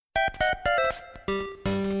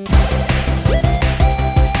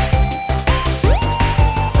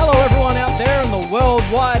Hello, everyone out there on the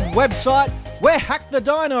worldwide website. We're Hack the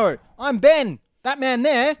Dino. I'm Ben. That man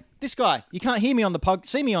there, this guy. You can't hear me on the pug.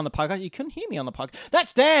 See me on the pug. You couldn't hear me on the pug.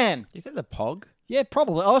 That's Dan. Is it the Pog? Yeah,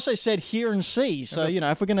 probably. I also said hear and see. So,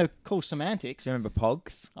 if we're going to call semantics. Do you remember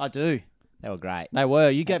Pogs? I do. They were great. They were.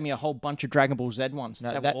 You gave me a whole bunch of Dragon Ball Z ones.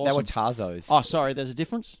 No, They they were were awesome. Tarzos. Oh, sorry. There's a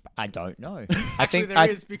difference? I don't know. Actually, there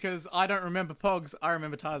is, because I don't remember Pogs, I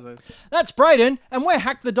remember Tarzos. That's Brayden, and we're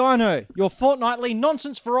Hack the Dino, your fortnightly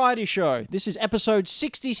nonsense variety show. This is episode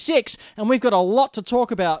 66, and we've got a lot to talk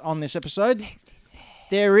about on this episode. 66.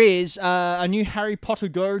 There is a new Harry Potter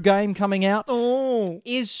Go game coming out. Oh.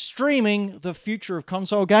 Is streaming the future of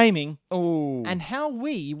console gaming. Oh. And how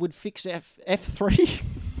we would fix F3.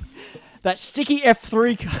 That sticky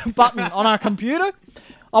F3 button on our computer.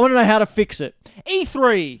 I want to know how to fix it.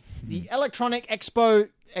 E3, the Electronic Expo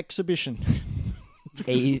Exhibition.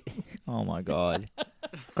 Oh my God.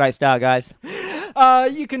 Great start, guys.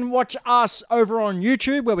 You can watch us over on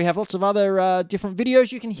YouTube, where we have lots of other different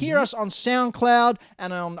videos. You can hear us on SoundCloud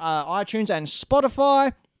and on iTunes and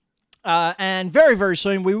Spotify. And very, very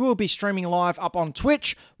soon, we will be streaming live up on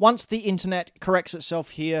Twitch once the internet corrects itself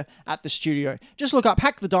here at the studio. Just look up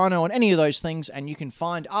Hack the Dino on any of those things, and you can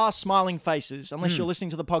find our smiling faces, unless you're listening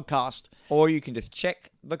to the podcast, Or you can just check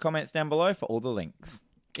the comments down below for all the links.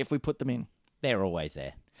 if we put them in. They're always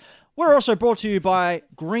there. We're also brought to you by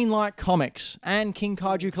Greenlight Comics and King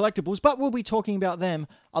Kaiju Collectibles, but we'll be talking about them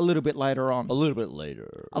a little bit later on. A little bit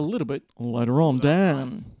later. A little bit later on,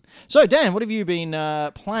 Dan. So, Dan, what have you been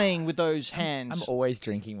playing with those hands? I'm always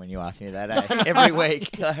drinking when you ask me that, eh? Every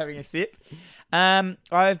week, having a sip.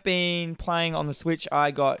 I've been playing on the Switch.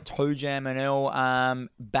 I got Toe Jam and Earl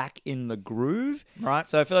Back in the Groove. Right.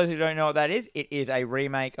 So for those who don't know what that is, it is a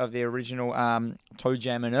remake of the original Toe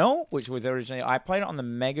Jam and Earl, which was originally, I played it on the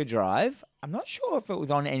Mega Drive. I'm not sure if it was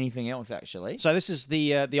on anything else, actually. So this is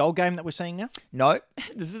the old game that we're seeing now? No,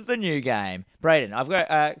 this is the new game. Brayden, I've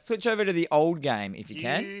got switch over to the old game if you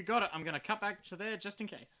can. You got it. I'm going to cut back to there just in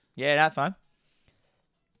case. Yeah, that's fine.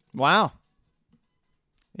 Wow.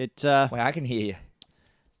 It, Well, I can hear you.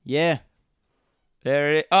 yeah.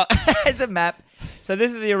 There it is. Oh, it's a map. So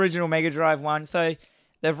this is the original Mega Drive one. So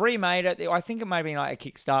they've remade it. I think it might have been like a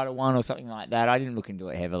Kickstarter one or something like that. I didn't look into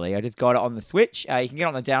it heavily. I just got it on the Switch. You can get it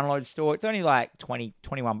on the download store. It's only like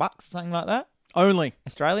 $21 or something like that. Only.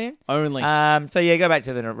 Australian. Only. So yeah, go back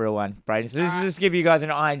to the real one, Brayden. So this is just to give you guys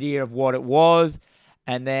an idea of what it was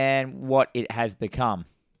and then what it has become.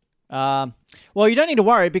 Well, you don't need to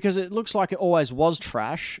worry, because it looks like it always was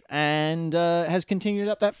trash and has continued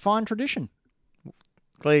up that fine tradition.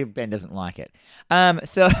 Clearly, Ben doesn't like it.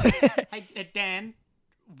 So Hey, Dan,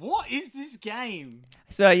 what is this game?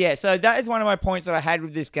 So that is one of my points that I had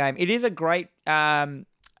with this game. It is a great redo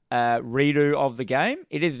of the game.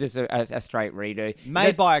 It is just a straight redo.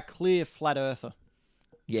 Made by a clear flat earther.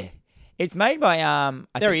 Yeah. It's made by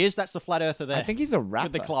He is. That's the flat earther there. I think he's a rapper.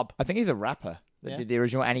 With the club. I think he's a rapper that Yeah. did the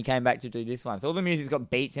original, and he came back to do this one. So all the music's got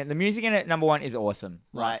beats in it. The music in it, number one, is awesome.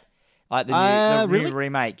 Right. Like the new Really?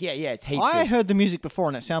 remake. Yeah, it's heaps I good. heard the music before,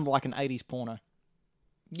 and it sounded like an 80s porno.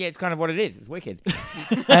 Yeah, it's kind of what it is. It's wicked.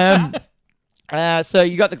 So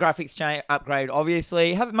you got the graphics upgrade,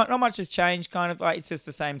 obviously. Not much has changed, kind of. Like, it's just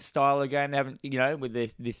the same style of game. They haven't, with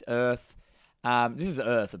this Earth. This is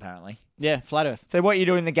Earth, apparently. Yeah, flat earth. So what you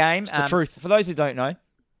do in the game... It's the truth. For those who don't know,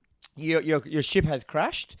 your ship has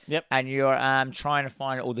crashed. Yep. And you're trying to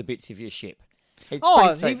find all the bits of your ship. It's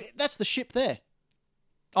Oh, pretty straight- that's the ship there.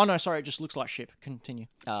 Oh, no, sorry. It just looks like ship. Continue.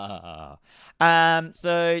 So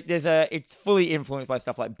it's fully influenced by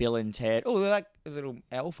stuff like Bill and Ted. Oh, like a little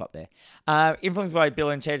elf up there. Influenced by Bill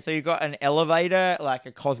and Ted. So you've got an elevator, like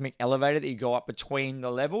a cosmic elevator that you go up between the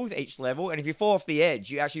levels, each level. And if you fall off the edge,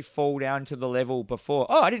 you actually fall down to the level before.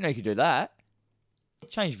 Oh, I didn't know you could do that.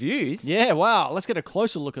 Change views. Yeah, wow. Let's get a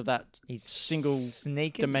closer look at that He's single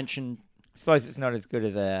sneaking. dimension. I suppose it's not as good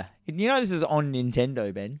as a... this is on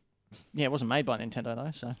Nintendo, Ben. Yeah, it wasn't made by Nintendo,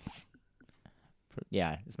 though, so...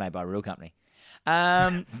 Yeah, it's made by a real company.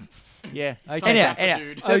 Yeah. Okay. Anyhow.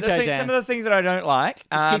 Dude. So Okay, Dan. some of the things that I don't like...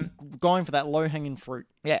 Just keep going for that low-hanging fruit.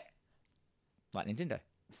 Yeah. Like Nintendo.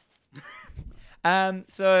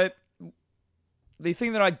 So the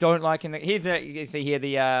thing that I don't like you can see here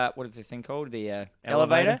the what is this thing called? The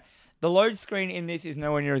elevator. The load screen in this is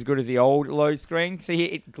nowhere near as good as the old load screen. See here,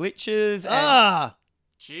 it glitches.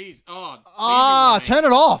 Jeez. Oh, Turn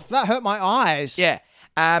it off. That hurt my eyes. Yeah.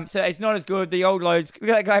 So it's not as good. The old loads.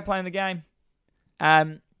 Look at that guy playing the game.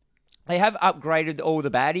 They have upgraded all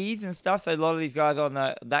the baddies and stuff. So a lot of these guys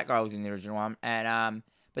that guy was in the original one, and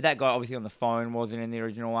but that guy obviously on the phone wasn't in the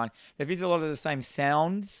original one. They've used a lot of the same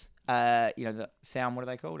sounds. The sound, what are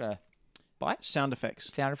they called? Bites? Sound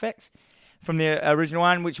effects. Sound effects from the original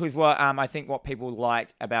one, which was what I think what people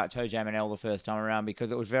liked about ToeJam and L the first time around,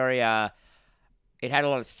 because it was very it had a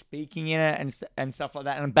lot of speaking in it and stuff like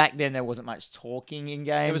that. And back then there wasn't much talking in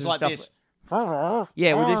games. It was and like stuff. this.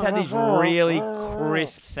 Yeah, we just had these really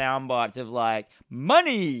crisp sound bites of like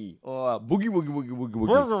money or boogie woogie woogie woogie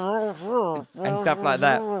woogie and stuff like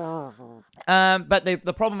that. But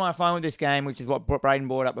the problem I find with this game, which is what Braden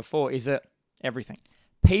brought up before, is that Everything.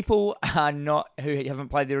 people are not who haven't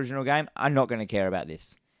played the original game are not going to care about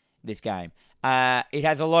this game. It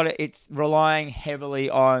has it's relying heavily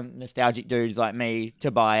on nostalgic dudes like me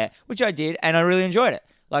to buy it, which I did, and I really enjoyed it.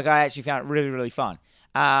 Like, I actually found it really, really fun.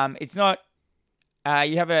 It's not.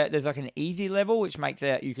 There's like an easy level, which makes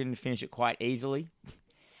it you can finish it quite easily,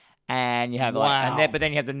 and you have but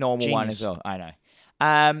then you have the normal one as well. I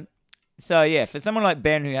know. So yeah, for someone like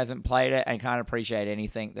Ben who hasn't played it and can't appreciate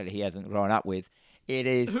anything that he hasn't grown up with, it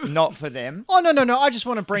is not for them. Oh, no. I just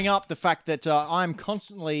want to bring up the fact that I'm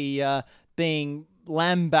constantly being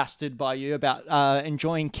lambasted by you about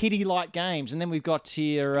enjoying kiddie-like games. And then we've got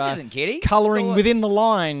here This isn't kiddie. colouring within the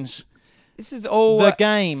lines. This is all The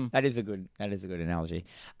game. That is a good analogy.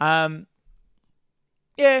 Yeah,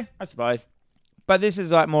 I suppose. But this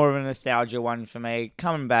is like more of a nostalgia one for me,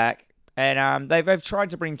 coming back. And they've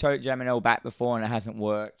tried to bring ToeJam and L back before, and it hasn't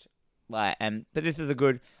worked. But this is a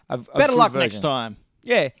good, Better good luck version. next time.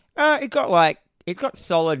 Yeah, it's got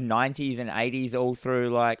solid 90s and 80s all through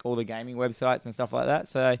like all the gaming websites and stuff like that.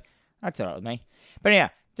 So that's all right with me. But yeah,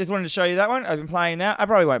 just wanted to show you that one. I've been playing that. I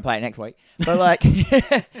probably won't play it next week, but like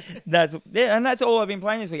that's all I've been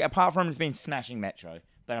playing this week. Apart from just been smashing Metro,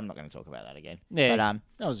 but I'm not going to talk about that again. Yeah, but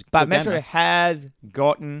that was. but good game, Metro though. has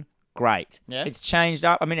gotten great. Yeah? It's changed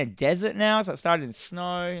up. I'm in a desert now, so it started in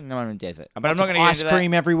snow, and now I'm in a desert. But I'm not going to get ice into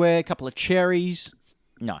cream everywhere, a couple of cherries.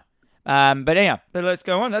 that. No. But anyhow, let's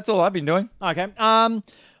go on. That's all I've been doing. Okay.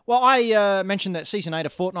 Well, I mentioned that Season 8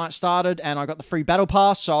 of Fortnite started, and I got the free Battle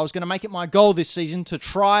Pass, so I was going to make it my goal this season to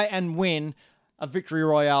try and win a Victory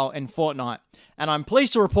Royale in Fortnite. And I'm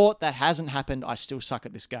pleased to report that hasn't happened. I still suck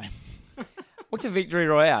at this game. What's a victory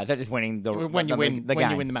royale? Is that just winning the When you win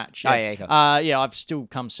the match. Oh, Yeah. yeah, cool. Yeah, I've still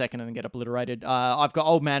come second and get obliterated. I've got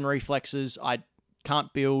old man reflexes. I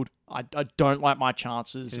can't build. I don't like my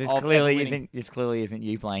chances. This of clearly ever winning. isn't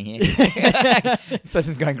you playing here. This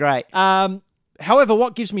person's going great. However,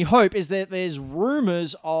 what gives me hope is that there's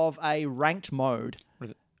rumors of a ranked mode.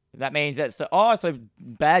 That means so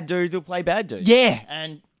bad dudes will play bad dudes. Yeah,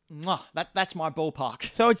 and that's my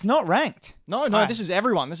ballpark. So it's not ranked. No, this is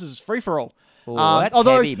everyone. This is free for all. Ooh, that's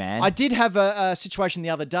although heavy, man. I did have a situation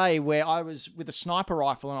the other day where I was with a sniper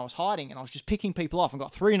rifle and I was hiding and I was just picking people off and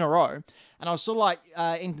got 3 in a row. And I was sort of like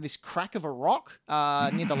into this crack of a rock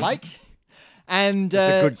near the lake. And It's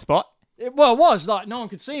a good spot. it was like no one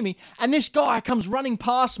could see me. And this guy comes running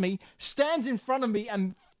past me, stands in front of me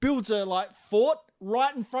and builds a fort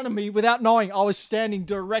right in front of me without knowing I was standing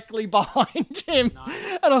directly behind him.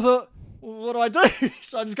 And I thought, what do I do?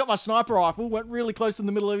 So I just got my sniper rifle, went really close in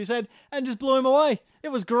the middle of his head, and just blew him away. It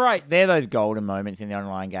was great. They're those golden moments in the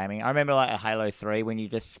online gaming. I remember like a Halo 3 when you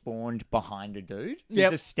just spawned behind a dude. He's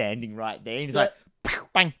Yep. just standing right there. And he's Yep. like, "Pow,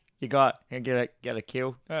 bang. You get a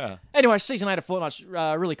kill. Anyway, Season 8 of Fortnite's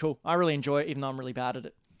really cool. I really enjoy it, even though I'm really bad at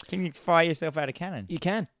it. Can you fire yourself out of cannon? You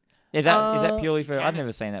can. Is that purely for... I've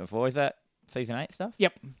never seen that before. Is that Season 8 stuff?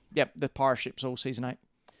 Yep. The Pyro Ship's all Season 8.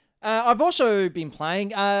 I've also been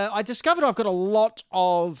playing. I discovered I've got a lot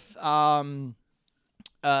of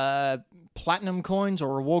platinum coins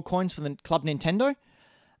or reward coins for the Club Nintendo.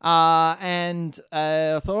 And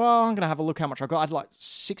I thought, I'm going to have a look how much I got. I had like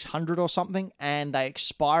 600 or something, and they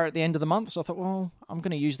expire at the end of the month. So I thought, well, I'm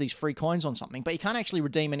going to use these free coins on something. But you can't actually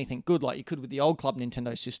redeem anything good like you could with the old Club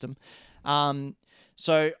Nintendo system.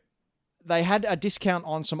 So they had a discount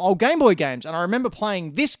on some old Game Boy games. And I remember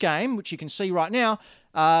playing this game, which you can see right now,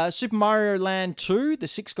 Super Mario Land 2, the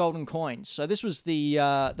 6 golden coins. So this was the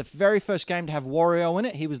very first game to have Wario in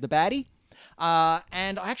it. He was the baddie.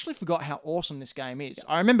 And I actually forgot how awesome this game is.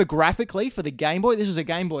 I remember graphically for the Game Boy, this is a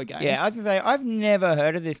Game Boy game. Yeah, I was going to say, I've never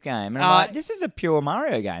heard of this game. And I'm like, this is a pure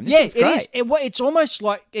Mario game. This Yeah, is great. it is. It's almost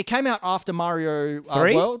like it came out after Mario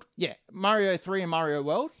 3? World. Yeah, Mario 3 and Mario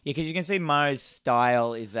World. Yeah, because you can see Mario's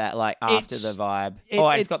style is that like after It's- the vibe. it-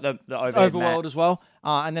 It's got the overhead Overworld map. as well,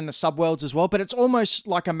 and then the subworlds as well. But it's almost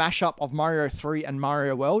like a mashup of Mario 3 and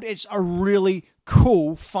Mario World. It's a really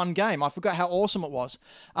cool, fun game. I forgot how awesome it was.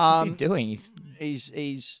 What's he doing? He's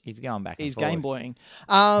He's going back and He's forward. Game Boying.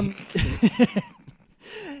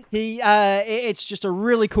 It's just a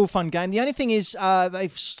really cool, fun game. The only thing is,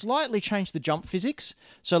 they've slightly changed the jump physics.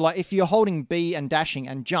 So, like, if you're holding B and dashing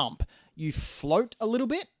and jump, you float a little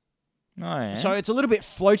bit. Oh, yeah. So it's a little bit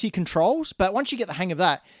floaty controls. But once you get the hang of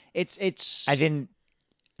that, it's. As in,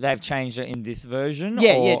 they've changed it in this version?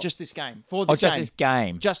 Yeah, just this game for this just game. this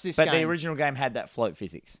game. Just this but game. the original game had that float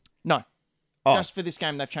physics. No. Oh. Just for this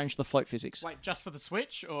game, they've changed the float physics. Wait, just for the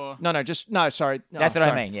Switch or? No, sorry. That's what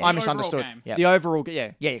I mean, yeah. I The misunderstood. overall game. Yep. The overall,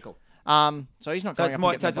 yeah. Yeah, cool. So he's not So going it's up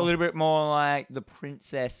more. and So getting it's a little bit more like the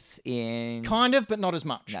princess in. kind of, but not as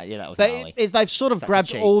much. No, yeah, that was gnarly. They've sort of Such a grabbed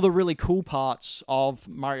cheat. all the really cool parts of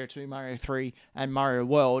Mario 2, Mario 3, and Mario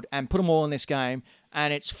World and put them all in this game,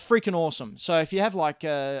 and it's freaking awesome. So if you have like,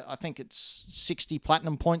 I think it's 60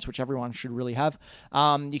 platinum points, which everyone should really have,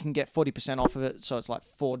 you can get 40% off of it. So it's like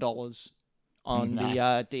 $4 on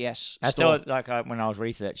the DS I store. still like when I was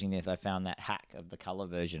researching this, I found that hack of the color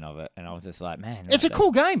version of it, and I was just like, man, It's a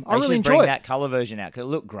cool game. I They really should enjoy bring it. that color version out because it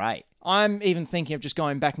looked great. I'm even thinking of just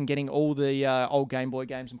going back and getting all the old Game Boy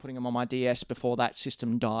games and putting them on my DS before that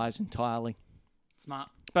system dies entirely. Smart.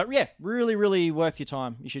 But yeah, really, really worth your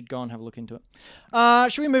time. You should go and have a look into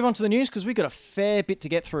it. Should we move on to the news? Because we've got a fair bit to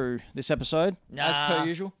get through this episode, as per Nah.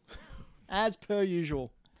 usual. As per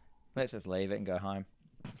usual. Let's just leave it and go home.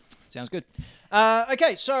 Sounds good.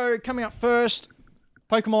 Okay, so coming up first,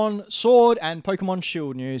 Pokemon Sword and Pokemon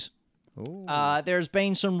Shield news. There's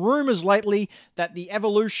been some rumors lately that the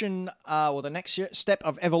evolution, or the next step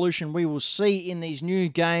of evolution we will see in these new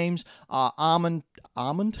games are almond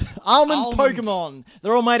Pokemon.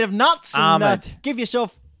 They're all made of nuts and Almond. give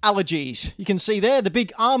yourself allergies. You can see there the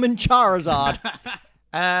big almond Charizard.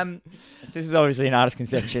 This is obviously an artist's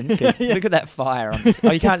conception. 'Cause look at that fire.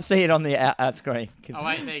 You can't see it on the out screen. 'Cause Oh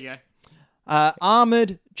wait, there you go.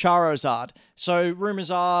 Armored Charizard. So rumors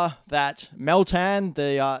are that Meltan,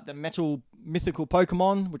 the metal mythical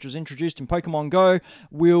Pokemon, which was introduced in Pokemon Go,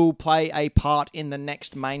 will play a part in the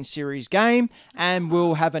next main series game and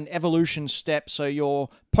will have an evolution step. So your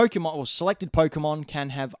Pokemon or selected Pokemon can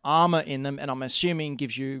have armor in them, and I'm assuming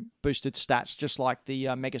gives you boosted stats, just like the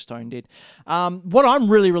Megastone did. What I'm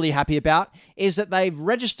really, really happy about is that they've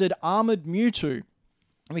registered Armored Mewtwo.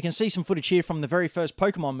 And we can see some footage here from the very first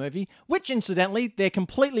Pokemon movie, which, incidentally, they're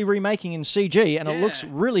completely remaking in CG, and it looks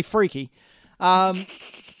really freaky.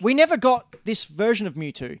 We never got this version of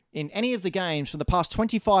Mewtwo in any of the games for the past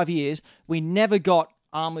 25 years. We never got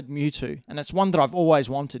Armored Mewtwo, and it's one that I've always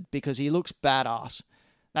wanted because he looks badass.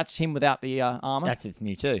 That's him without the armor. that's its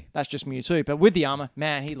Mewtwo. That's just Mewtwo. But with the armor,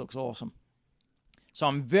 man, he looks awesome. So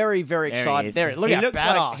I'm very, very excited. There he is. Look He how looks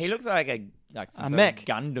badass. like he looks like some sort of mech.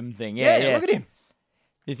 Gundam thing. yeah, Yeah, look at him.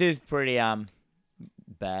 This is pretty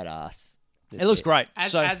badass. It looks great.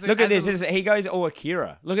 Look at this. He goes all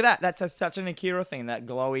Akira. Look at that. That's such an Akira thing. That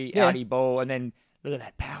glowy Yeah. outy ball, and then look at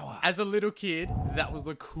that power. As a little kid, that was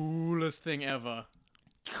the coolest thing ever.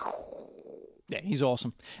 Yeah, he's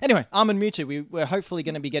awesome. Anyway, Armored Mewtwo, we're hopefully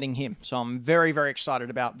going to be getting him. So I'm very, very excited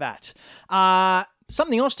about that.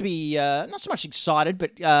 Something else to be not so much excited,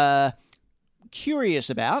 but curious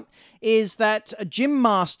about is that Gym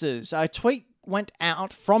Masters, a tweet went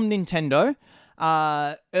out from Nintendo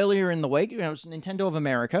earlier in the week. It was Nintendo of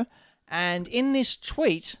America. And in this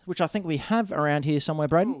tweet, which I think we have around here somewhere,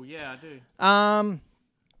 Braden, Oh yeah, I do.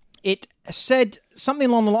 it said something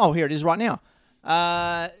along the line. Oh, here it is right now.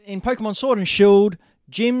 In Pokemon Sword and Shield,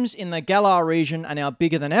 gyms in the Galar region are now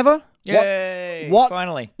bigger than ever. Yay! What-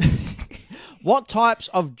 Finally. What types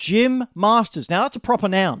of gym masters? Now, that's a proper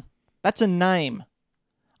noun. That's a name.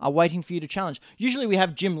 Are waiting for you to challenge. Usually we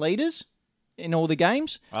have gym leaders in all the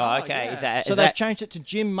games. Oh, okay. yeah. Is that, So is they've that, changed it to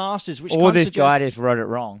gym masters, which or kind of this suggests... guy just wrote it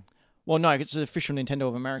wrong. Well, no, it's the official Nintendo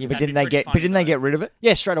of America. Yeah, but That'd didn't be they pretty get? funny, But didn't they though. get rid of it?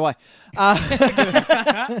 Yeah, straight away.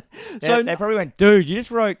 So they probably went, dude, you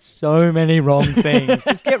just wrote so many wrong things.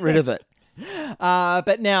 Just get rid of it.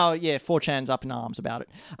 But now, yeah, 4chan's up in arms about it.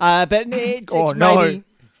 But it's Oh, no. maybe...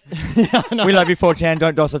 We love you, 4chan.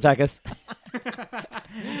 Don't DOS attack us.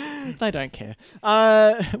 They don't care.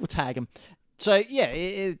 We'll tag them. So, yeah,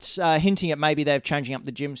 it's hinting at maybe they're changing up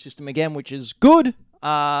the gym system again, which is good.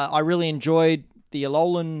 I really enjoyed the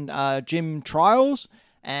Alolan gym trials,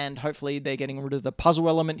 and hopefully they're getting rid of the puzzle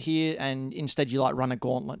element here, and instead you, like, run a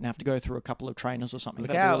gauntlet and have to go through a couple of trainers or something. Look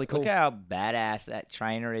That'd be how really cool. look how badass that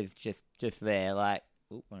trainer is. Just there, like,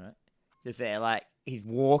 oop, all right. Just there, like. He's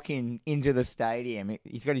walking into the stadium.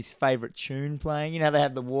 He's got his favourite tune playing. You know, they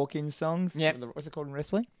have the walk-in songs. Yep. What's it called in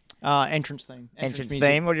wrestling? Entrance theme. Entrance music.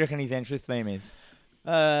 theme. What do you reckon his entrance theme is?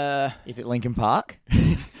 Is it Linkin Park?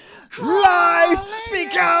 Life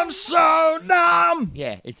becomes so dumb.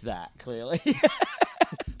 Yeah, it's that, clearly.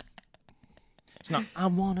 It's not. I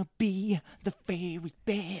wanna be the very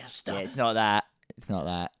best. Yeah, it's not that. It's not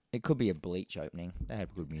that. It could be a Bleach opening. They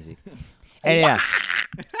have good music. Anyhow,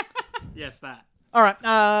 Yes, that. All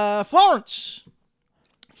right, Florence.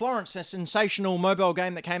 Florence, a sensational mobile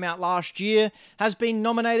game that came out last year, has been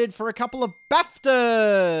nominated for a couple of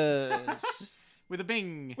BAFTAs. With a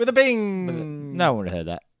bing. With a bing. no one would have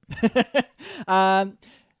heard that.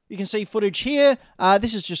 You can see footage here.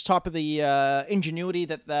 This is just type of the ingenuity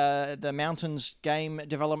that the Mountains game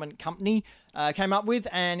development company came up with,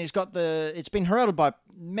 and it's been heralded by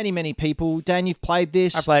many people. Dan, you've played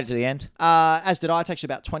this. I played it to the end. As did I. It takes you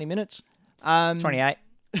about 20 minutes. 28.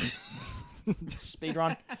 Speed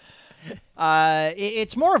run.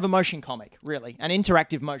 It's more of a motion comic, really, an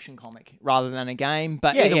interactive motion comic rather than a game.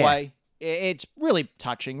 But Yeah, either yeah. way, it's really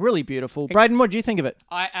touching, really beautiful. Braden, what do you think of it?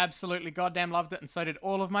 I absolutely goddamn loved it, and so did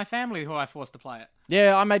all of my family who I forced to play it.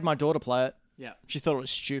 Yeah, I made my daughter play it. Yeah. She thought it was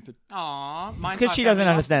stupid. Aww. My Because she doesn't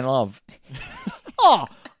understand love. Oh,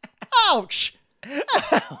 ouch.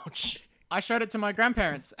 Ouch. I showed it to my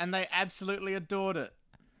grandparents, and they absolutely adored it.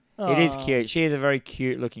 It is cute. She is a very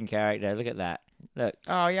cute-looking character. Look at that. Look.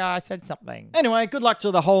 Oh, yeah, I said something. Anyway, good luck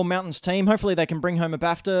to the whole Mountains team. Hopefully they can bring home a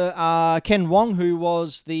BAFTA. Ken Wong, who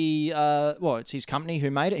was it's his company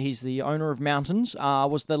who made it. He's the owner of Mountains,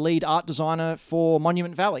 was the lead art designer for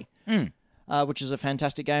Monument Valley, which is a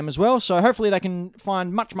fantastic game as well. So hopefully they can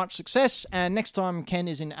find much success. And next time Ken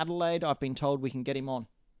is in Adelaide, I've been told we can get him on.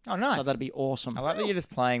 Oh, nice. So that'd be awesome. I like that you're just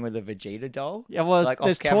playing with a Vegeta doll. Yeah, well, Like,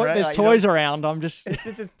 there's, off camera, there's like, toys around. I'm just...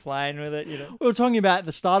 just playing with it, you know. We were talking about at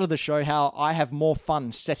the start of the show how I have more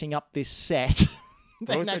fun setting up this set We're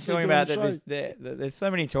than also actually talking doing about the show. that there's so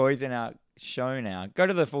many toys in our show now. Go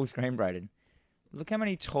to the full screen, Braden. Look how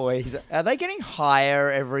many toys. Are they getting higher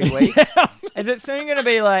every week? Is it soon going to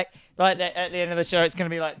be like at the end of the show, it's going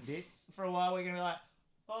to be like this for a while? We're going to be like,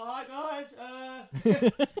 oh, hi,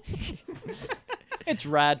 guys. It's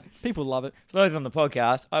rad. People love it. For those on the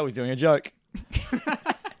podcast, I was doing a joke.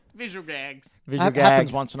 Visual gags. Visual Happens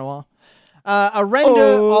gags. once in a while. A render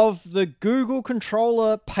of the Google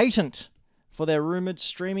controller patent for their rumored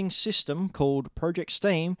streaming system called Project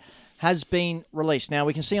Steam has been released. Now,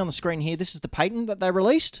 we can see on the screen here, this is the patent that they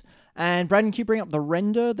released. And Braden, can you bring up the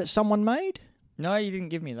render that someone made? No, you didn't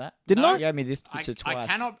give me that. Didn't I? You gave me this I picture twice.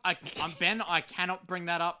 cannot. I'm Ben. I cannot bring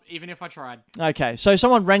that up, even if I tried. Okay, so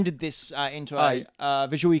someone rendered this into a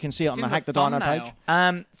visual. You can see it on the in Hack the the Dino thumbnail.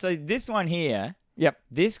 page. So this one here, Yep.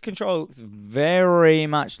 this controller looks very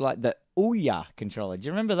much like the Ouya controller. Do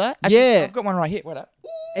you remember that? Yeah. I've got one right here. What up?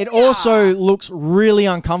 It also looks really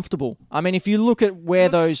uncomfortable. I mean, if you look at where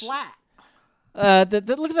those... flat. look at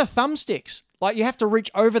the thumbsticks. Like, you have to reach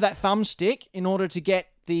over that thumbstick in order to get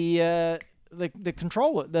the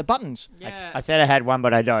controller, the buttons. Yeah. I said I had one,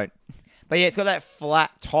 but I don't. But yeah, it's got that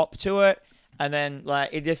flat top to it, and then like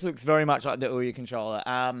it just looks very much like the Ouya controller.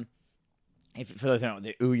 If for those who don't know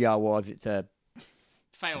what the Ouya was, it's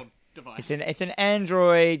Failed device. it's an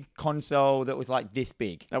Android console that was like this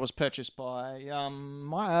big. That was purchased by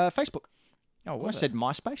Facebook. Oh, I what? said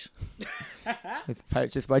MySpace. It's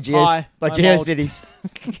purchased by Hi, I'm old. GeoCities.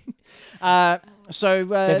 So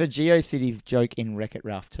There's a GeoCities joke in Wreck-It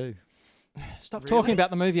Ralph too. stop talking about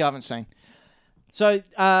the movie I haven't seen. So,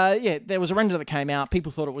 there was a render that came out.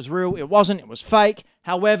 People thought it was real. It wasn't. It was fake.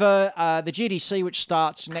 However, the GDC, which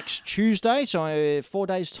starts next Tuesday, so 4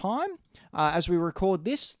 days' time, as we record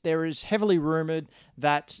this, there is heavily rumored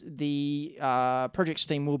that the Project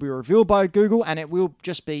Steam will be revealed by Google, and it will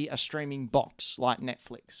just be a streaming box like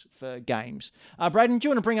Netflix for games. Braden, do you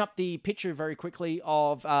want to bring up the picture very quickly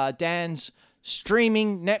of Dan's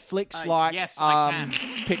streaming Netflix-like yes, I can.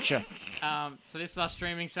 picture? So this is our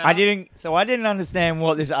streaming setup. I didn't understand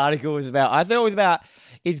what this article was about. I thought it was about,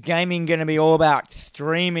 is gaming going to be all about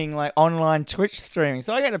streaming, like online Twitch streaming?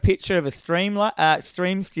 So I got a picture of a stream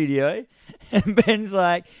studio, and Ben's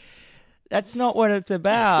like, that's not what it's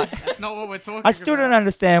about. That's not what we're talking about. I still don't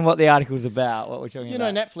understand what the article's about, what we're talking You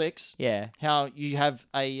about. know Netflix, Yeah. how you have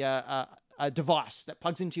a device that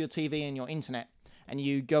plugs into your TV and your internet, and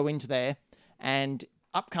you go into there, and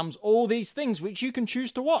up comes all these things which you can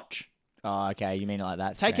choose to watch. Oh, okay. You mean it like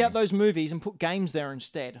that? Take streaming. out those movies and put games there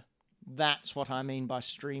instead. That's what I mean by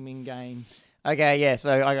streaming games. Okay, yeah,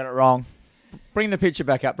 so I got it wrong. Bring the picture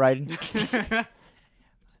back up, Braden.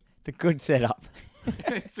 It's a good setup.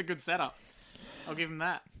 It's a good setup. I'll give him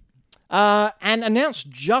that. And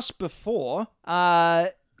announced just before,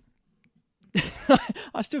 I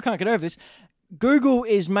still can't get over this, Google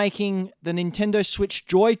is making the Nintendo Switch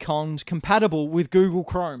Joy-Cons compatible with Google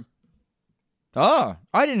Chrome. Oh,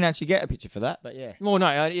 I didn't actually get a picture for that, but yeah. Well,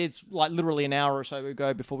 no, it's like literally an hour or so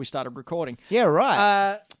ago before we started recording. Yeah,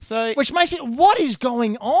 right. So Which makes me, what is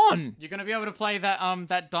going on? You're gonna be able to play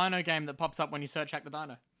that dino game that pops up when you search Hack the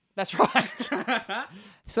Dino. That's right.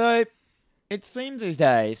 So, it seems these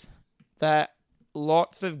days that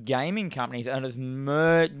lots of gaming companies are just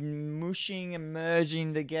mushing and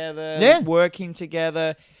merging together, Yeah. working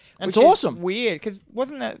together. And which it's is awesome. Weird, because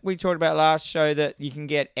wasn't that we talked about last show that you can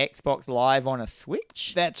get Xbox Live on a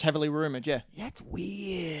Switch? That's heavily rumored, yeah. That's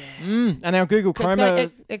weird. And our Google Chrome,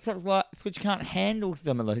 Xbox Live Switch can't handle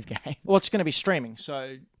some of those games. well, it's going to be streaming,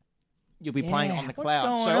 so you'll be playing Yeah, on the what's cloud.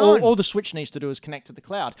 going So on? all the Switch needs to do is connect to the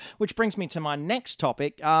cloud, which brings me to my next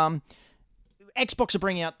topic. Xbox are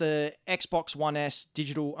bringing out the Xbox One S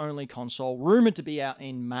digital-only console, rumored to be out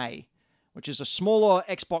in May, which is a smaller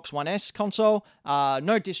Xbox One S console,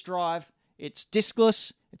 no disk drive. It's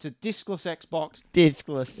diskless. It's a diskless Xbox.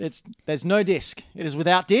 Diskless. There's no disc. It is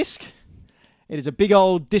without disc. It is a big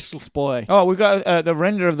old diskless boy. Oh, we got the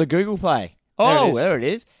render of the Google Play. There it is. There it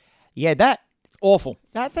is. Yeah, that Awful.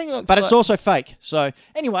 thing looks. But like, it's also fake. So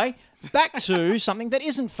anyway, back to something that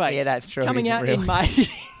isn't fake. Yeah, that's true. Coming It out isn't in real. May.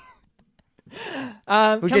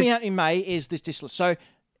 Coming just- out in May is this diskless. So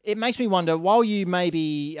it makes me wonder, while you may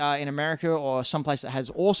be in America or someplace that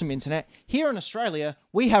has awesome internet, here in Australia,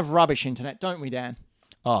 we have rubbish internet, don't we, Dan?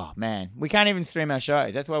 Oh man, we can't even stream our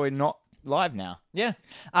show. That's why we're not live now. Yeah.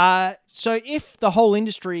 So if the whole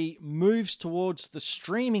industry moves towards the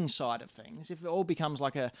streaming side of things, if it all becomes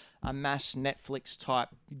like a mass Netflix type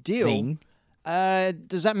deal, Thing.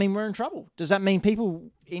 does that mean we're in trouble? Does that mean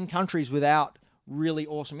people in countries without really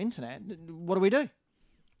awesome internet, what do?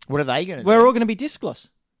 What are they going to do? We're all going to be diskless.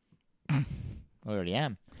 I already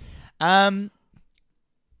am. Yeah,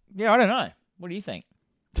 I don't know. What do you think?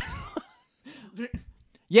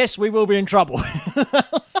 Yes, we will be in trouble.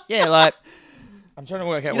 Yeah, like I'm trying to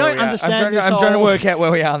work out. You where don't we are. understand this I'm trying to whole work out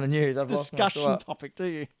where we are in the news. I've lost my Discussion thought. topic, do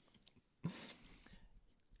you?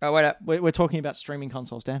 Oh, wait up. We're talking about streaming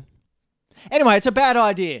consoles, Dan. Anyway, it's a bad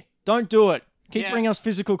idea. Don't do it. Keep Yeah. bringing us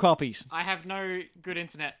physical copies. I have no good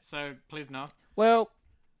internet, so please no. Well,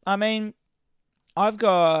 I mean, I've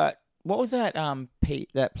got what was that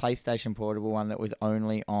that PlayStation Portable one that was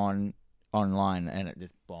only online and it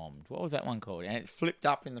just bombed. What was that one called? And it flipped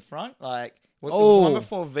up in the front, like what was the one Oh.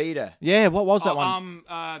 before Vita. Yeah, what was that one?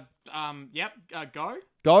 Go.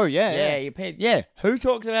 Go, yeah. Yeah, you paid. Yeah, who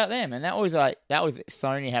talks about them? And that was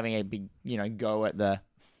Sony having a big, go at the.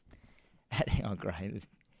 Oh, great!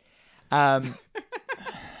 Why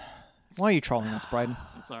are you trolling us, Braden?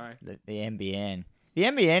 I'm sorry. The NBN. The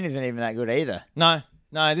NBN isn't even that good either. No,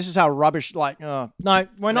 this is how rubbish. No,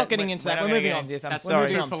 we're not getting into that. We're not gonna moving get on. into this. I'm That's sorry.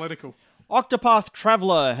 too on. political. Octopath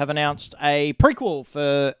Traveler have announced a prequel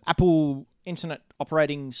for Apple Internet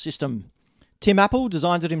Operating System. Tim Apple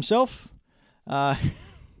designed it himself.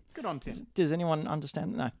 Good on Tim. Does anyone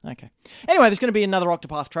understand? No. Okay. Anyway, there's going to be another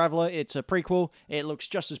Octopath Traveler. It's a prequel. It looks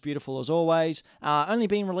just as beautiful as always. Only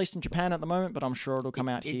being released in Japan at the moment, but I'm sure it'll come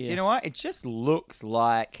out here. You know what? It just looks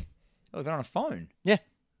like it was on a phone. Yeah,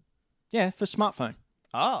 for smartphone.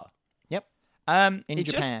 Oh. Yep. In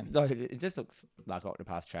Japan. It just looks like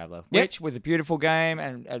Octopath Traveler, Yep. which was a beautiful game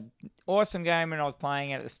and an awesome game when I was playing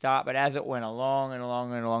it at the start. But as it went along and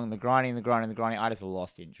along and along, the grinding, I just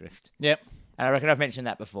lost interest. Yep. And I reckon I've mentioned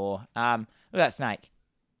that before. Look at that snake.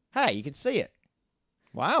 Hey, you can see it.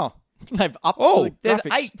 Wow. They've upped Oh, the there's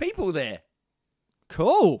graphics. 8 people there.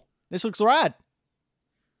 Cool. This looks rad.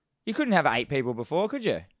 You couldn't have 8 people before, could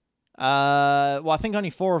you? Well, I think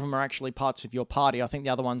only 4 of them are actually parts of your party. I think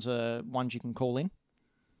the other ones are ones you can call in.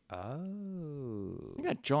 Oh. Look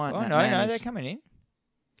how giant Oh, that no, man they're is. coming in.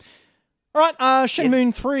 All right,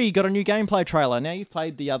 Shenmue 3 got a new gameplay trailer. Now, you've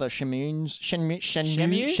played the other Shenmues. Shenmue?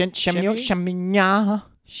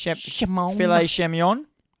 Filet Chamion.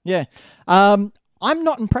 Yeah. I'm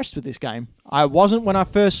not impressed with this game. I wasn't when I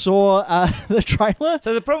first saw the trailer.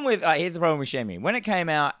 So the problem with here's the problem with Shenmue. When it came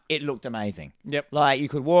out, it looked amazing. Yep. Like you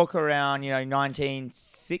could walk around,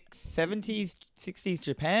 1970s, 60s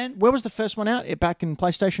Japan. Where was the first one out? It back in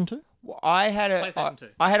PlayStation 2? I had it. PlayStation 2.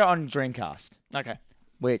 I had it on Dreamcast, Okay.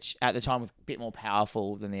 which at the time was a bit more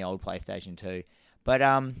powerful than the old PlayStation 2. But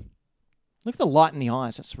Look at the light in the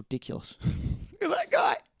eyes. That's ridiculous. look at that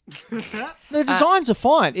guy. The designs are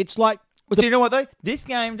fine. It's like, But do you know what though? This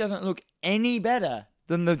game doesn't look any better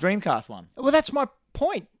than the Dreamcast one. well, that's my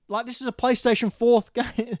point. Like, this is a PlayStation 4th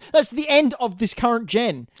game. That's the end of this current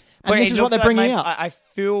gen. And this it is what looks they're like bringing maybe- out. I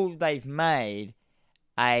feel they've made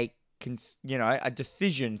a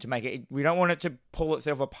decision to make it. We don't want it to pull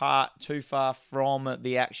itself apart too far from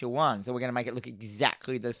the actual one, so we're going to make it look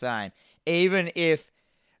exactly the same, even if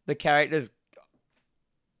the characters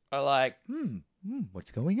are like,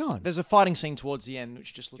 what's going on? There's a fighting scene towards the end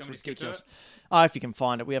which just looks want me to skip to ridiculous. it? Oh, if you can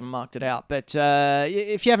find it, we haven't marked it out. But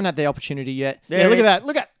if you haven't had the opportunity yet, Yeah, look at it- that.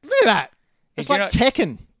 Look at that. It's If you're like not-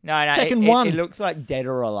 Tekken. No, Tekken it, 1. It looks like Dead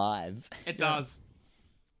or Alive. It does.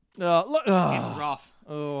 Look. It's rough.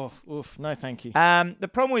 Oh, oof. No, thank you. The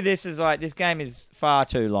problem with this is like this game is far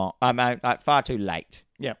too long. Like far too late.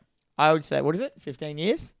 Yeah, I would say, what is it? 15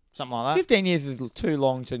 years? something like that. 15 years is too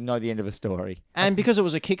long to know the end of a story. And because it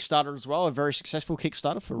was a Kickstarter as well, a very successful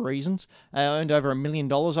Kickstarter for reasons, earned over $1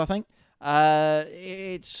 million, I think.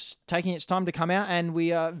 It's taking its time to come out, and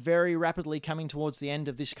we are very rapidly coming towards the end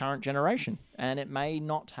of this current generation, and it may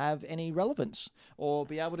not have any relevance or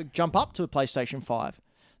be able to jump up to a PlayStation 5.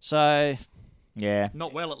 So, Yeah.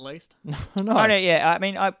 Not well, at least. no. I don't, yeah, I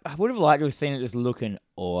mean, I would have liked to have seen it just looking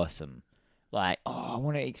awesome. Like, I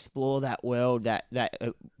want to explore that world, that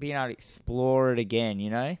being able to explore it again, you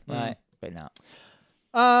know? Like, but no.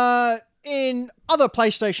 In other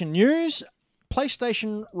PlayStation news,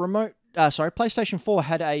 PlayStation 4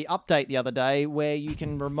 had a update the other day where you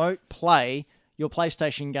can remote play your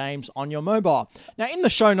PlayStation games on your mobile. Now, in the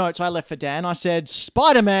show notes I left for Dan, I said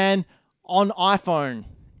Spider-Man on iPhone,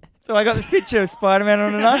 So I got this picture of Spider-Man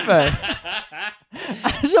on an iPhone.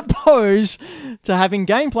 as opposed to having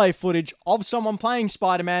gameplay footage of someone playing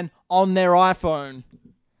Spider-Man on their iPhone.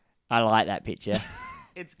 I like that picture.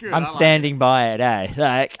 It's good. I'm I like standing by it, eh?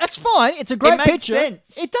 Like, That's fine. It's a great makes picture.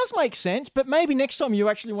 sense. It does make sense, but maybe next time you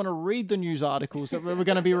actually want to read the news articles that we're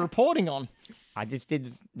going to be reporting on. I just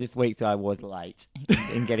did this week, so I was late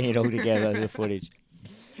in getting it all together, the footage.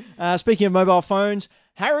 Speaking of mobile phones,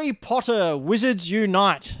 Harry Potter Wizards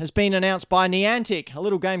Unite has been announced by Niantic, a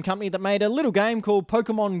little game company that made a little game called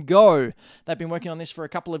Pokemon Go. They've been working on this for a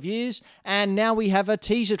couple of years, and now we have a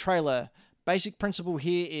teaser trailer. Basic principle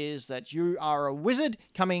here is that you are a wizard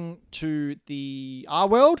coming to the our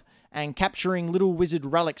world and capturing little wizard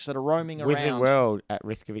relics that are roaming Wizard around. World at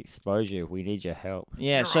risk of exposure. We need your help.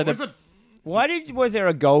 Yeah, You're so right, the wizard. Was there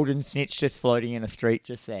a golden snitch just floating in a street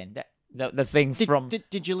just then? The thing from...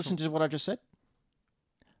 Did you listen to what I just said?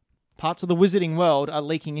 Parts of the wizarding world are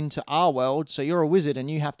leaking into our world, so you're a wizard and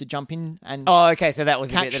you have to jump in and... Oh, okay, so that was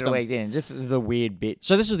the bit Catch that them. leaked in. This is a weird bit.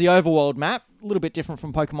 So this is the overworld map, a little bit different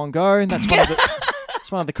from Pokemon Go. And that's one of the,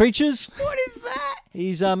 it's one of the creatures. What is that?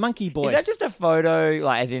 He's a monkey boy. Is that just a photo,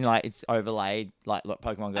 like, as in, like, it's overlaid, like, look,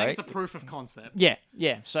 Pokemon Go? I think it's a proof of concept. Yeah.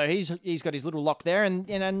 So he's got his little lock there,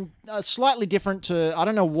 and slightly different to... I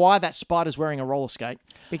don't know why that spider's wearing a roller skate.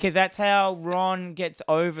 Because that's how Ron gets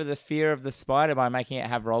over the fear of the spider, by making it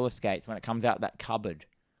have roller skates when it comes out that cupboard.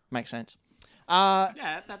 Makes sense.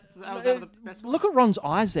 Yeah, that was the best one. Look at Ron's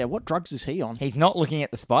eyes there. What drugs is he on? He's not looking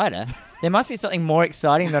at the spider. There must be something more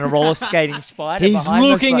exciting than a roller skating spider. He's behind the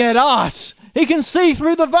looking spider. at us. He can see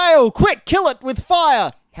through the veil. Quick, kill it with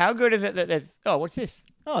fire. How good is it that there's... Oh, what's this?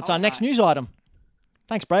 Oh, it's our Alright. next news item.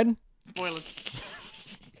 Thanks, Braden. Spoilers.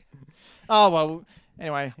 Oh, well,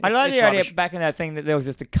 anyway. I like it's the idea rubbish. back in that thing that there was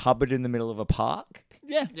just a cupboard in the middle of a park.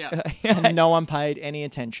 Yeah. Yeah. And no one paid any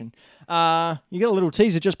attention. You got a little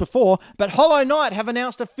teaser just before, but Hollow Knight have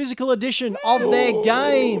announced a physical edition of their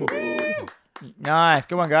game. Nice.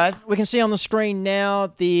 Good one, guys. We can see on the screen now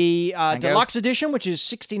the deluxe girls. edition, which is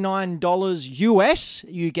 $69 US.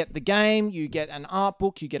 You get the game, you get an art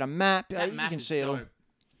book, you get a map. That You map can is see it all. dope.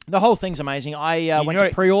 The whole thing's amazing. I You went know-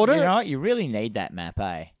 to pre-order. You know what? You really need that map,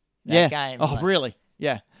 eh? That yeah. game. Oh, like, really?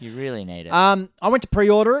 Yeah. You really need it. I went to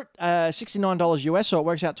pre-order it, $69 US, so it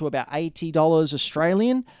works out to about $80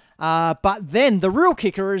 Australian. But then the real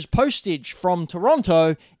kicker is postage from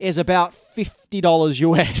Toronto is about $50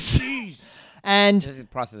 US. And This is the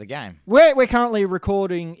price of the game. we're currently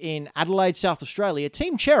recording in Adelaide, South Australia.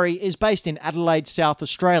 Team Cherry is based in Adelaide, South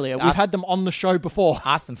Australia. We've Us- had them on the show before.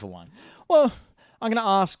 Ask them for one. Well, I'm going to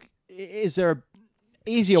ask, is there a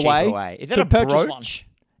easier Cheaper way Is it to a purchase brooch? one?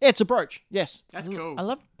 Yeah, it's a brooch, yes. That's cool. I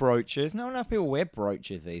love brooches. Not enough people wear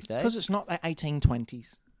brooches these days. Because it's not the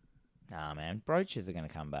 1820s. Nah, man. Brooches are going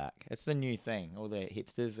to come back. It's the new thing. All the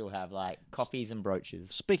hipsters will have, like, coffees and brooches.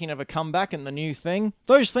 Speaking of a comeback and the new thing,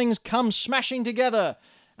 those things come smashing together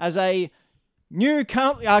as a new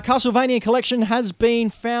Castlevania collection has been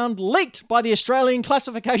found leaked by the Australian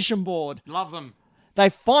Classification Board. Love them. They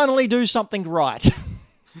finally do something right.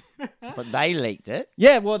 But they leaked it.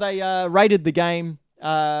 Yeah, well, they rated the game.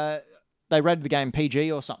 They rated the game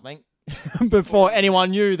PG or something before anyone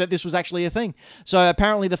knew that this was actually a thing. So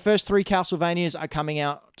apparently, the first 3 Castlevanias are coming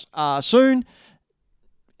out soon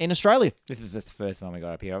in Australia. This is just the first one we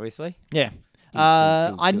got up here, obviously. Yeah.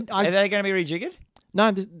 Are I they going to be rejiggered? no,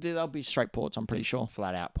 they'll be straight ports. I'm pretty sure.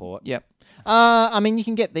 Flat out port. Yep. I mean, you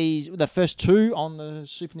can get the first 2 on the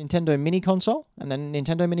Super Nintendo Mini console and then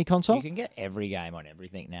Nintendo Mini console. You can get every game on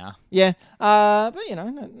everything now. Yeah, but you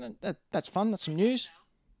know that's fun. That's some news.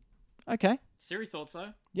 Okay. Siri thought so.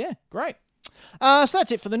 Yeah, great. So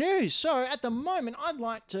that's it for the news. So at the moment, I'd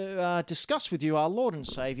like to discuss with you our Lord and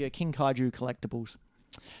Savior, King Kaiju Collectibles.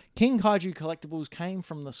 King Kaiju Collectibles came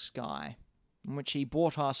from the sky, in which he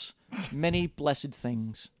brought us many blessed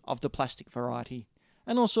things of the plastic variety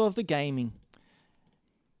and also of the gaming.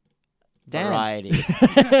 Dan. Variety.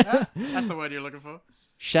 That's the word you're looking for.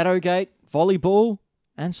 Shadowgate, volleyball,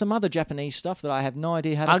 and some other Japanese stuff that I have no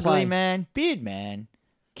idea how to play. Ugly man, beard man.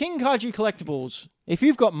 King Kaiju Collectibles. If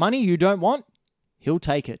you've got money you don't want, he'll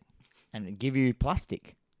take it. And give you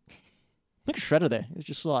plastic. Look at Shredder there. It's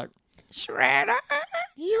just like, Shredder.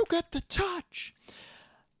 you get the touch.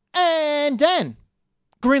 And Dan,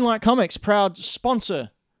 Greenlight Comics, proud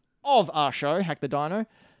sponsor of our show, Hack the Dino.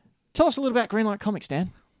 Tell us a little about Greenlight Comics,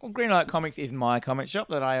 Dan. Well, Greenlight Comics is my comic shop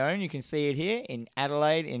that I own. You can see it here in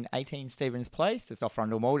Adelaide in 18 Stevens Place, just off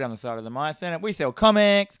Rundle Mall down the side of the Myer Centre. We sell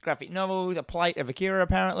comics, graphic novels, a plate of Akira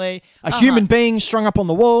apparently, A human being strung up on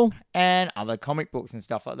the wall. and other comic books and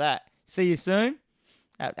stuff like that. See you soon.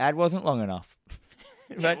 That ad wasn't long enough.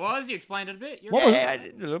 It was. You explained it a bit. You're What right. was- Yeah, I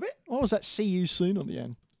did a little bit. What was that? See you soon on the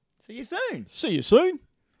end. See you soon. See you soon.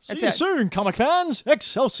 See That's you it. soon, comic fans.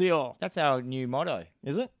 Excelsior. That's our new motto.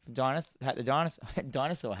 Is it? Hack the dinosaur.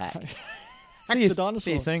 Dinosaur hack. Hack See you, the dinosaur.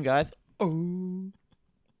 See you soon, guys. Oh.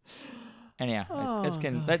 Anyhow, let's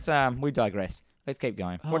we digress. Let's keep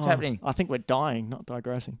going. What's happening? I think we're dying, not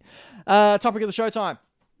digressing. Topic of the show time.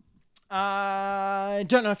 I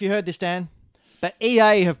don't know if you heard this, Dan, but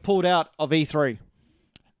EA have pulled out of E3.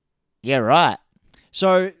 Yeah, right.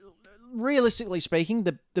 So, realistically speaking,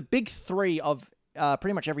 the big 3 of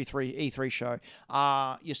pretty much every E3 show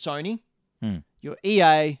are your Sony, your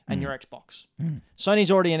EA, and your Xbox.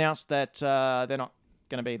 Sony's already announced that they're not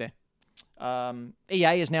going to be there.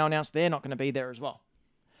 EA has now announced they're not going to be there as well.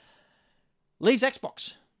 Leaves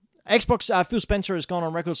Xbox. Xbox, Phil Spencer has gone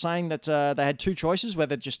on record saying that they had 2 choices,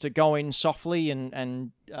 whether just to go in softly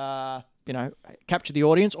and capture the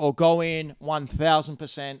audience, or go in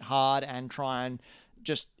 1,000% hard and try and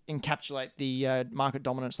just encapsulate the market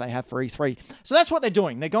dominance they have for E3. So that's what they're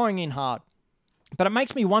doing. They're going in hard. But it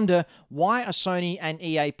makes me wonder, why are Sony and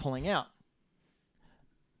EA pulling out?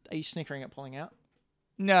 Are you snickering at pulling out?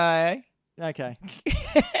 No. Okay.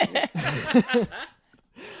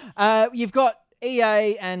 You've got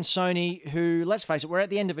EA and Sony who, let's face it, we're at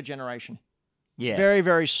the end of a generation. Yeah. Very,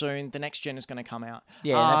 very soon, the next gen is going to come out.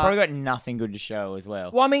 Yeah, and they've probably got nothing good to show as well.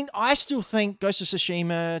 Well, I mean, I still think Ghost of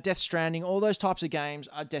Tsushima, Death Stranding, all those types of games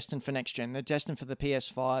are destined for next gen. They're destined for the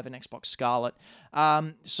PS5 and Xbox Scarlet.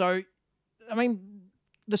 So, I mean,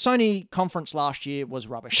 the Sony conference last year was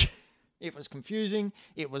rubbish. It was confusing.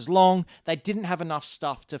 It was long. They didn't have enough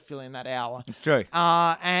stuff to fill in that hour. It's true.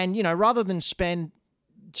 And, rather than spend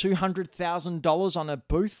 $200,000 on a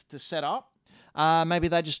booth to set up, maybe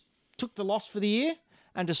they just took the loss for the year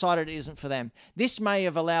and decided it isn't for them. This may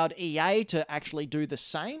have allowed EA to actually do the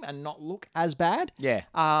same and not look as bad. Yeah.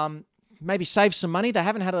 Maybe save some money. They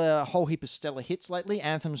haven't had a whole heap of stellar hits lately.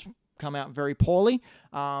 Anthem's come out very poorly.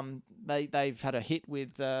 They've had a hit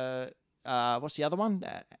with what's the other one?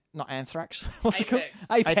 Not Anthrax. What's Apex. it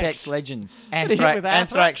called? Apex Legends. Had a hit with Anthrax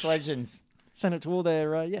Anthrax. Legends. Send it to all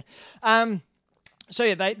their So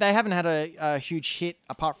yeah, they haven't had a huge hit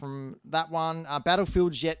apart from that one.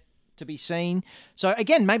 Battlefield's yet to be seen. So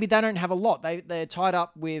again, maybe they don't have a lot. They're tied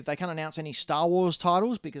up with, they can't announce any Star Wars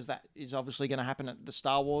titles because that is obviously going to happen at the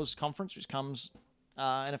Star Wars conference, which comes in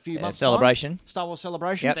a few months. Celebration. Time. Star Wars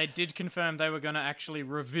Celebration. Yep. They did confirm they were going to actually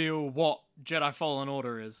reveal what Jedi Fallen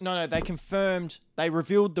Order is. No, they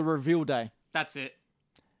revealed the reveal day. That's it.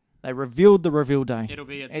 They revealed the reveal day. It'll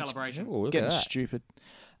be at It's- Celebration. Ooh, look Getting at that. stupid.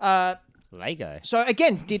 Lego. So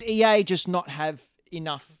again, did EA just not have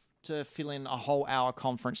enough to fill in a whole hour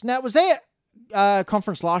conference? Now, was there a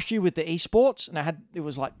conference last year with the esports, and it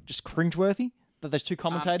was like just cringeworthy that those 2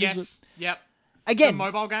 commentators. Yes. Yep. The Again,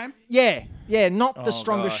 mobile game. yeah, not the Oh,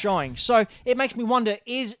 strongest God. showing. So it makes me wonder: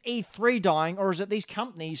 is E3 dying, or is it these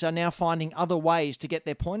companies are now finding other ways to get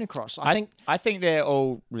their point across? I think they're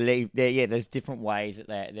all there's different ways that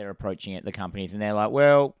they're approaching it, the companies, and they're like,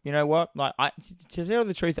 well, you know what? Like, to tell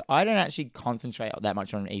the truth, I don't actually concentrate that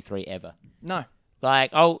much on E3 ever. no.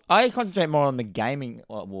 Like, I concentrate more on the gaming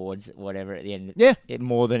awards, whatever, at the end. Yeah.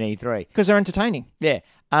 More than E3. Because they're entertaining. Yeah.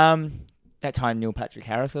 That time Neil Patrick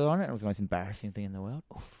Harris was on it. It was the most embarrassing thing in the world.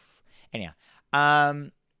 Oof. Anyhow.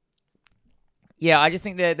 Yeah, I just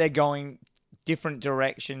think they're going different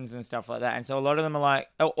directions and stuff like that. And so a lot of them are like,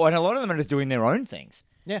 and a lot of them are just doing their own things.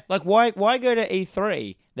 Yeah. Like, why go to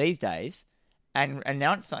E3 these days and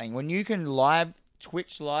announce something when you can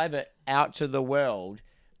Twitch live it out to the world,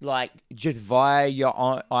 like, just via your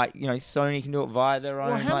own, like, Sony can do it via their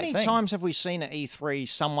own, Well, how like, many thing. times have we seen at E3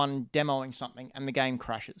 someone demoing something and the game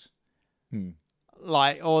crashes?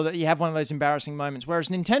 Like, or that you have one of those embarrassing moments. Whereas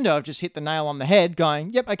Nintendo have just hit the nail on the head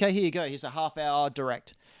going, yep, okay, here you go. Here's a half-hour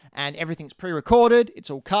direct. And everything's pre-recorded, it's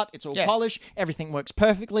all cut, it's all polished, everything works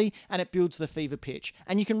perfectly, and it builds the fever pitch.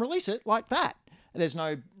 And you can release it like that. There's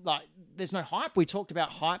no hype. We talked about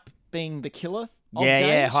hype being the killer of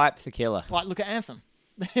games. Hype's the killer. Like, look at Anthem.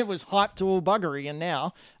 It was hyped to all buggery, and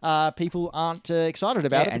now people aren't excited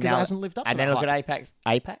about it because it hasn't lived up to And that then look hype.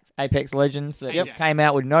 at Apex Legends that just came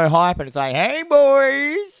out with no hype, and it's like, hey,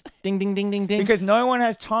 boys! Ding, ding, ding, ding, ding. Because no one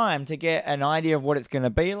has time to get an idea of what it's going to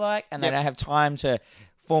be like, and they don't have time to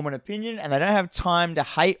form an opinion, and they don't have time to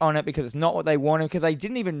hate on it because it's not what they wanted, because they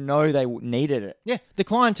didn't even know they needed it. Yeah, the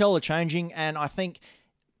clientele are changing, and I think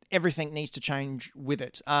everything needs to change with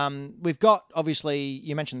it. We've got, obviously,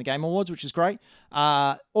 you mentioned the Game Awards, which is great.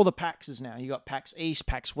 All the PAXs now. You got PAX East,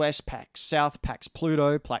 PAX West, PAX South, PAX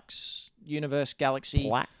Pluto, PAX Universe, Galaxy,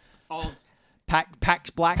 Black. Oz. PAX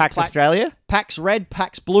Black, PAX Australia? PAX Red,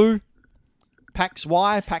 PAX Blue, PAX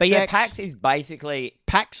Y, PAX But yeah, X, PAX is basically...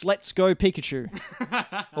 PAX Let's Go Pikachu.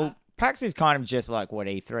 Well, PAX is kind of just like what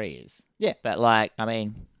E3 is. Yeah. But, like, I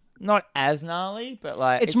mean... Not as gnarly, but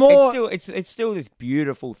like It's more- it's still this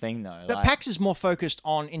beautiful thing though. But like, PAX is more focused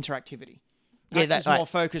on interactivity. Yeah, PAX that's is more right.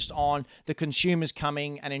 focused on the consumers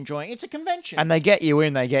coming and enjoying. It's a convention. and they get you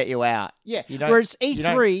in, they get you out. yeah. You don't- Whereas you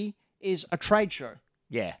don't- E3 is a trade show.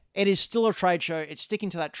 Yeah, It is still a trade show. It's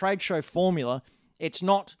sticking to that trade show formula. It's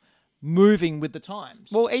not moving with the times.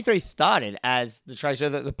 well, E3 started as the trade show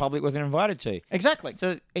that the public wasn't invited to, Exactly.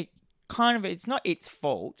 so it kind of it's not its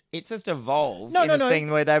fault. It's just evolved No, in no, a no.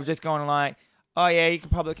 thing where they've just gone like, oh yeah,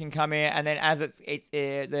 public can come here, and then as it's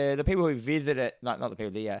the people who visit it, not the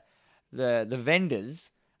people, the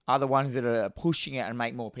vendors are the ones that are pushing it and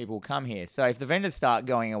make more people come here. So if the vendors start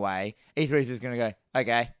going away, E3 is just going to go,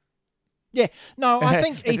 okay. Yeah. No, I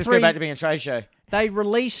think Let's just go back to E3, being a trade show. they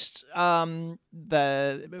released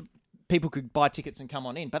the people could buy tickets and come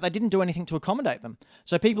on in, but they didn't do anything to accommodate them.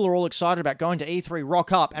 So people are all excited about going to E3,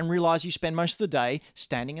 rock up, and realize you spend most of the day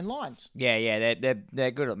standing in lines. Yeah,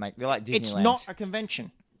 they're good at making. They're like Disneyland. It's not a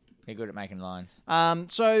convention. They're good at making lines.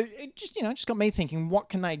 So it just got me thinking, what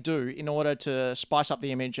can they do in order to spice up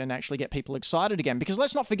the image and actually get people excited again? Because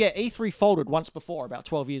let's not forget, E3 folded once before, about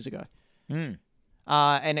 12 years ago.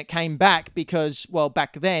 And it came back because, well,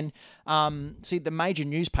 back then, the major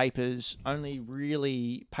newspapers only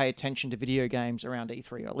really pay attention to video games around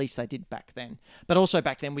E3, or at least they did back then. But also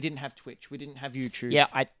back then, we didn't have Twitch, we didn't have YouTube. Yeah,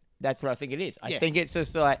 that's what I think it is. I Yeah. think it's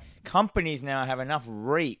just like companies now have enough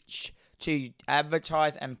reach to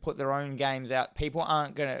advertise and put their own games out. People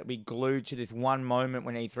aren't going to be glued to this one moment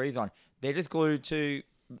when E3's on. They're just glued to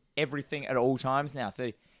everything at all times now.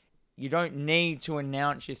 So you don't need to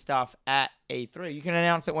announce your stuff at E3. You can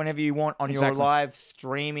announce it whenever you want on Exactly. your live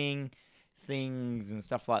streaming things and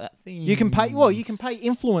stuff like that. You can pay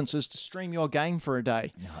influencers to stream your game for a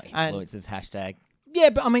day. No, And- influencers, hashtag. Yeah,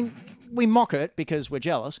 but I mean, we mock it because we're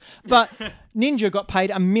jealous. But Ninja got paid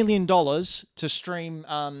 $1 million to stream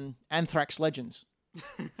Anthrax Legends.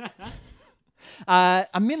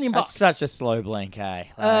 $1 million That's bucks. such a slow blink, eh?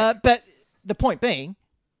 Like, But the point being,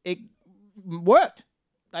 it worked.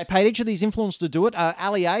 They paid each of these influencers to do it.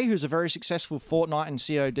 Ali A, who's a very successful Fortnite and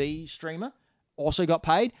COD streamer, also got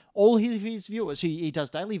paid. All of his viewers, he does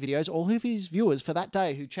daily videos, all of his viewers for that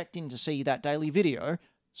day who checked in to see that daily video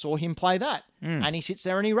saw him play that. And he sits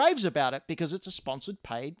there and he raves about it because it's a sponsored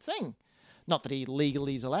paid thing. Not that he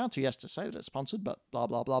legally is allowed to. He has to say that it's sponsored, but blah,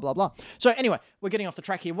 blah, blah, blah, blah. So anyway, we're getting off the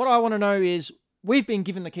track here. What I want to know is, we've been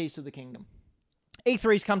given the keys to the kingdom.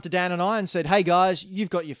 E3's come to Dan and I and said, hey guys, you've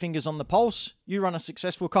got your fingers on the pulse. You run a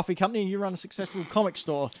successful coffee company and you run a successful comic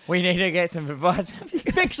store. we need to get some advice.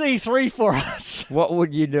 Fix E3 for us. What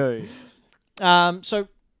would you do? So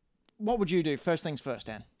what would you do? First things first,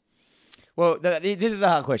 Dan. Well, this is a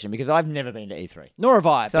hard question because I've never been to E3. Nor have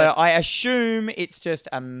I. So I assume it's just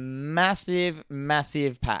a massive,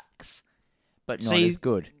 massive PAX, but not See- as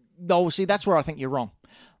good. see, that's where I think you're wrong.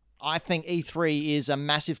 I think E3 is a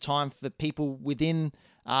massive time for people within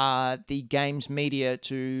the games media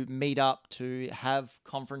to meet up, to have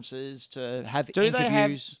conferences, to have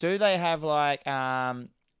interviews. Do they have like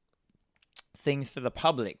things for the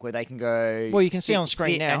public where they can go? Well, you can see on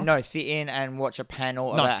screen now. Sit in and watch a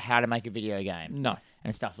panel No. about how to make a video game No,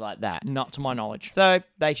 and stuff like that. not to my knowledge. So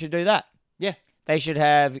they should do that. Yeah. They should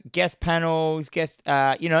have guest panels,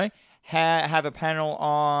 have a panel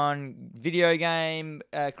on video game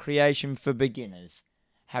creation for beginners.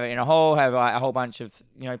 Have it in a hall. Have like, a whole bunch of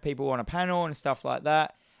people on a panel and stuff like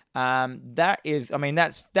that.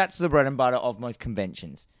 That's the bread and butter of most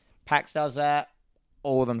conventions. PAX does that.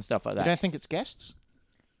 All of them stuff like that. You don't think it's guests?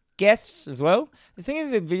 Guests as well. The thing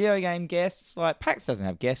is, the video game guests, like PAX doesn't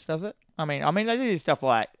have guests, does it? I mean, they do stuff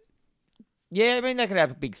like, they could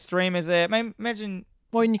have big streamers there. Imagine.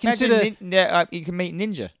 Well, and you consider you can meet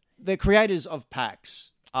Ninja. the creators of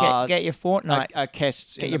PAX. Get your Fortnite. Are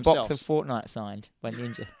guests. Get in your themselves. box of Fortnite signed by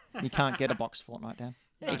Ninja. You can't get a box of Fortnite, Dan.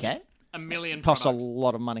 Yeah, you can. A million It costs a products.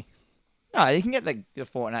 lot of money. No, you can get the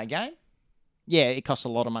Fortnite game. Yeah, it costs a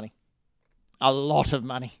lot of money. A lot of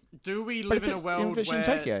money. Do we But live if in a it's- world if it's where in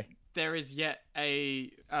Tokyo. there is yet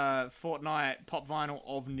a Fortnite pop vinyl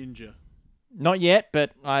of Ninja? Not yet,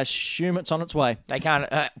 but I assume it's on its way. They can't.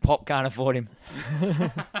 Pop can't afford him.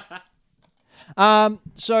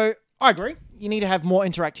 So I agree. You need to have more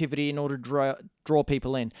interactivity in order to draw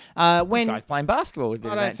people in. When Guys playing basketball with a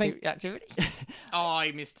bit I of don't think- activity. Oh,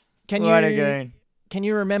 I missed. can What you again? can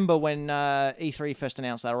you remember when E3 first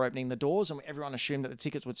announced they were opening the doors and everyone assumed that the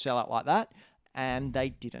tickets would sell out like that, and they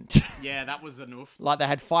didn't. Yeah, that was enough. Like they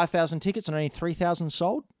had 5,000 tickets and only 3,000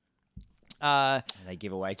 sold. They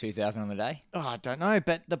give away 2,000 on the day. Oh, I don't know,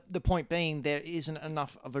 but the point being there isn't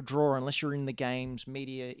enough of a draw unless you're in the games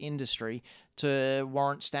media industry to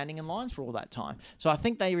warrant standing in lines for all that time. So I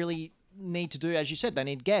think they really need to do, as you said, they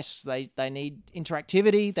need guests, they need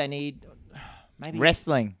interactivity, they need maybe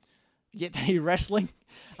Wrestling. they need wrestling.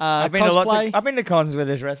 I've been to cosplay. I've been to cons where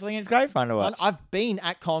there's wrestling. It's great fun to watch. I've been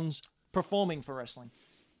at cons performing for wrestling.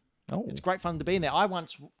 Oh, It's great fun to be in there. I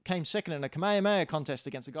once came second in a Kamehameha contest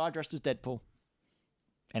against a guy dressed as Deadpool.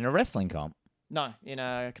 and a wrestling comp. No, in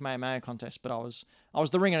a Kamehameha contest, but I was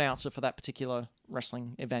the ring announcer for that particular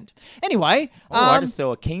wrestling event. Anyway, Oh, I just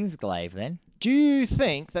saw a Kingsglaive then. do you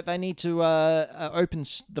think that they need to open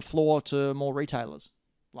the floor to more retailers?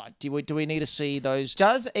 Like, do we need to see those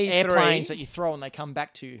Does E3 airplanes that you throw and they come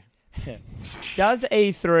back to you? Does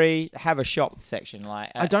E3 have a shop section like?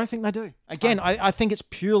 I don't think they do. Again, I think it's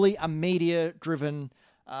purely a media-driven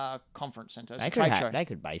conference center. It's a trade show. They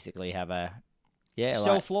could basically have a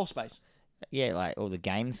Sell floor space. like all the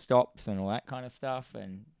game stops and all that kind of stuff.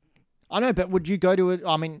 And I know, but would you go to it?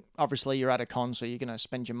 I mean, obviously you're at a con, so you're going to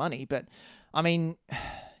spend your money. But I mean,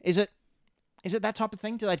 is it that type of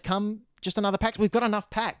thing? Do they come just another PAX? We've got enough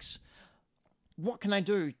PAX. What can they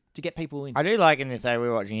do to get people in? I do like in this area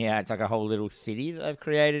we're watching here. It's like a whole little city that they've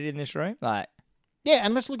created in this room. Like, Yeah,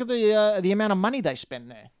 and let's look at the amount of money they spend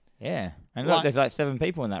there. yeah, and Like- look, there's like 7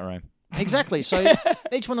 people in that room. Exactly. So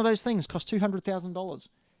each one of those things costs $200,000.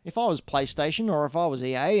 If I was PlayStation or if I was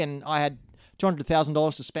EA and I had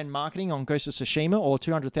 $200,000 to spend marketing on Ghost of Tsushima or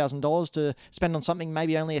 $200,000 to spend on something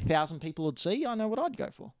maybe only 1,000 people would see, I know what I'd go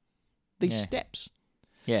for. These Yeah. steps.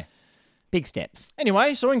 Yeah, big steps.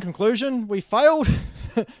 Anyway, so in conclusion, we failed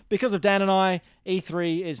because of Dan and I.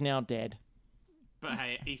 E3 is now dead. But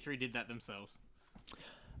hey, E3 did that themselves.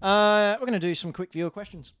 We're going to do some quick viewer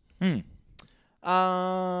questions. Hmm.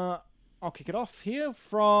 I'll kick it off here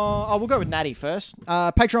from... we'll go with Natty first.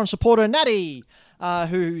 Patreon supporter Natty,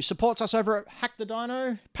 who supports us over at Hack the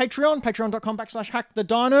Dino Patreon,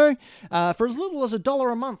 patreon.com/hackthedino. For as little as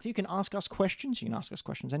 $1 a month, you can ask us questions. You can ask us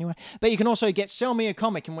questions anyway. But you can also get Sell Me a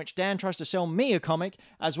Comic, in which Dan tries to sell me a comic,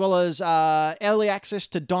 as well as early access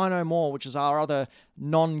to Dino More, which is our other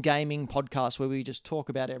non-gaming podcast where we just talk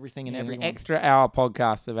about everything and Every everyone. extra hour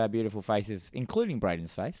podcast of our beautiful faces, including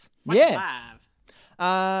Braden's face. Yeah.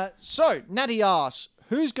 Live. So, Natty asks,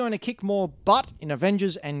 who's going to kick more butt in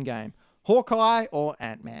Avengers Endgame? Hawkeye or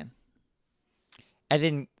Ant-Man? As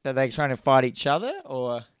in, are they trying to fight each other,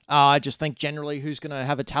 or I just think generally who's going to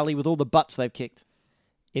have a tally with all the butts they've kicked.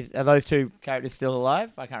 are those two characters still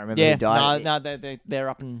alive? I can't remember Yeah, who died. no, they're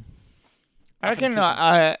up and... I reckon,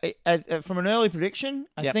 from an early prediction,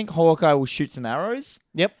 I Yep. think Hawkeye will shoot some arrows.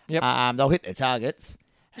 Yep. They'll hit their targets,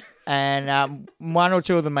 and one or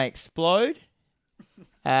two of them may explode.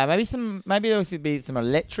 Maybe there should be some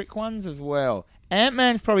electric ones as well.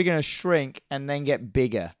 Ant-Man's probably going to shrink and then get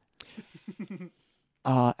bigger.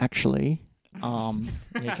 Actually,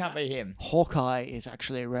 It can't be him. Hawkeye is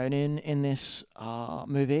actually Ronin in this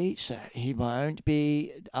movie, so he won't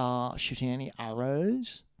be shooting any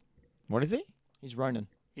arrows. What is he? He's Ronin.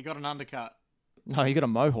 He got an undercut. No, he got a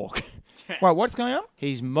mohawk. Wait, what's going on?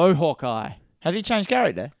 He's Mohawk Eye. Has he changed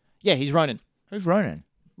character? Yeah, he's Ronin. Who's Ronan?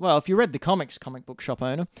 Well, if you read the comics, comic book shop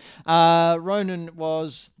owner, Ronan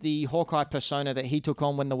was the Hawkeye persona that he took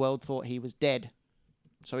on when the world thought he was dead.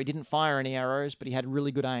 So he didn't fire any arrows, but he had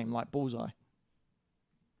really good aim, like Bullseye.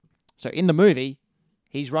 So in the movie,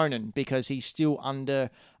 He's Ronin because he's still under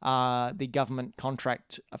the government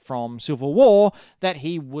contract from Civil War that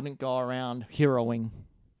he wouldn't go around heroing.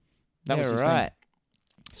 That was his thing.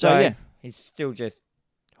 So, yeah. He's still just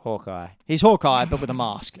Hawkeye. He's Hawkeye, but with a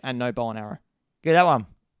mask and no bow and arrow. Good, that one.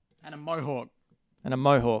 And a mohawk. And a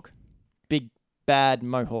mohawk. Big, bad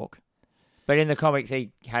mohawk. But in the comics,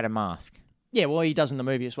 he had a mask. Yeah, well, he does in the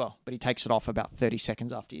movie as well, but he takes it off about 30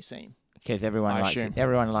 seconds after you see him. Because everyone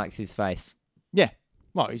likes his face. Yeah.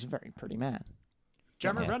 Well, he's a very pretty man.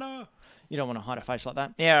 Jeremy Renner. You don't want to hide a face like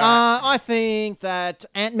that. Yeah, right. I think that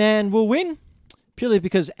Ant-Man will win purely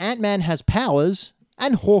because Ant-Man has powers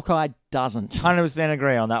and Hawkeye doesn't. 100%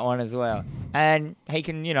 agree on that one as well. And he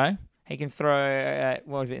can, he can throw,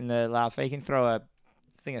 what was it in the last week? He can throw a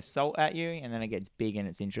thing of salt at you and then it gets big and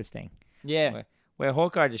it's interesting. Yeah. Where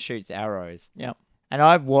Hawkeye just shoots arrows. Yeah. And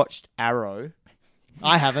I've watched Arrow.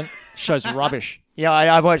 I haven't. Show's rubbish. Yeah,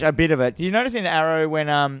 I've watched a bit of it. Do you notice in Arrow when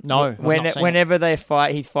No, whenever they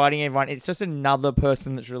fight, he's fighting everyone. It's just another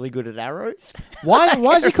person that's really good at arrows. Why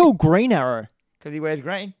is he called Green Arrow? Because he wears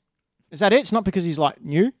green. Is that it? It's not because he's like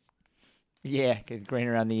new? Yeah, because green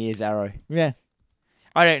around the ears, Arrow. Yeah.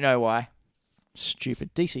 I don't know why.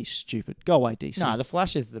 Stupid. DC's stupid. Go away, DC. No, The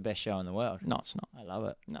Flash is the best show in the world. No, it's not. I love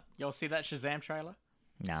it. No. You'll see that Shazam trailer?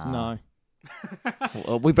 No. No.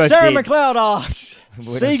 We both Sarah did. McLeod asks,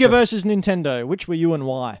 Sega versus Nintendo. Which were you and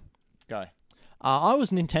why? Go. I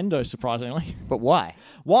was Nintendo, surprisingly. But why?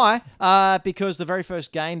 Why? Because the very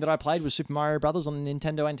first game that I played was Super Mario Brothers on the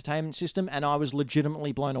Nintendo Entertainment System, and I was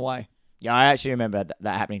legitimately blown away. Yeah, I actually remember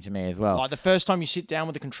that happening to me as well. Like, the first time you sit down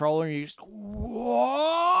with the controller and you just, what?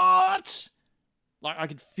 Like, I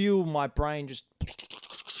could feel my brain just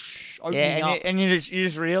opening up. And you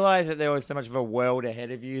just realize that there was so much of a world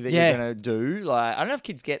ahead of you that you're going to do. Like, I don't know if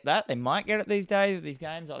kids get that. They might get it these days with these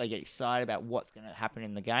games. Like, they get excited about what's going to happen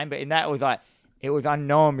in the game. But in that, it was like, it was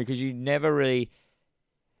unknown because you never really...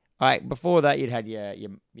 Like, before that, you'd had your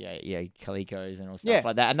Colecos and all stuff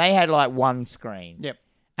like that. And they had, like, one screen. Yep.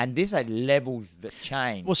 And this had levels that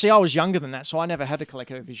change. Well, see, I was younger than that, so I never had a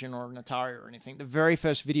ColecoVision or an Atari or anything. The very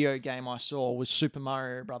first video game I saw was Super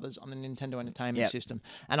Mario Brothers on the Nintendo Entertainment System.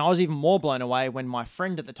 And I was even more blown away when my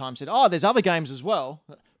friend at the time said, oh, there's other games as well.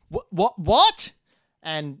 What?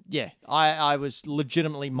 And, yeah, I was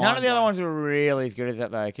legitimately mind-blown. None of the other ones were really as good as that,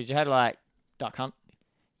 though, because you had, like... Duck Hunt.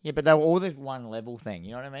 Yeah, but they were all this one level thing.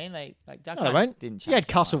 You know what I mean? Duck Hunt didn't change. You had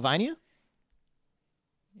that much. Castlevania.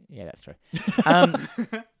 Yeah, that's true.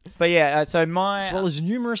 But yeah, so my... As well as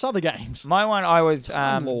numerous other games. My one, I was...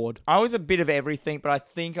 Lord. I was a bit of everything, but I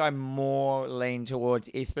think I more lean towards,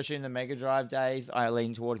 especially in the Mega Drive days, I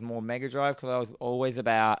lean towards more Mega Drive because I was always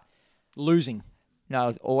about... Losing. No, I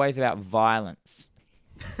was always about violence.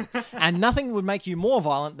 And nothing would make you more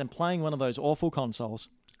violent than playing one of those awful consoles.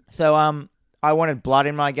 So, I wanted blood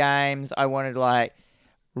in my games. I wanted, like,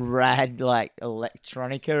 rad, like,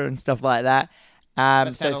 electronica and stuff like that.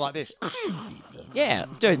 That sounded like this. Yeah,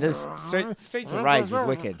 dude, the Streets of Rage was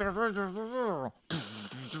wicked.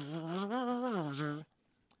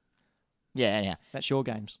 Yeah, anyhow. That's your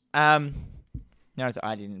games. Notice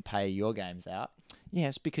I didn't pay your games out.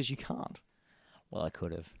 Yes, because you can't. Well, I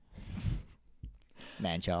could have.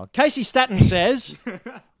 Man-child. Casey Staton says,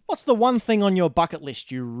 what's the one thing on your bucket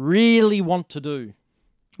list you really want to do?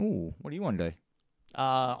 Ooh, what do you want to do?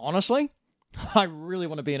 Honestly, I really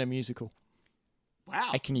want to be in a musical. Wow.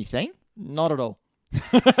 Hey, can you sing? Not at all.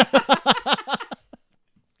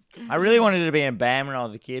 I really wanted to be in a band when I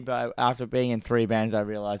was a kid, but after being in 3 bands, I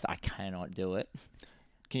realized I cannot do it.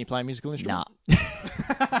 Can you play a musical instrument? Nah.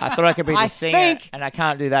 I thought I could be the singer, and I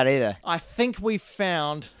can't do that either. I think we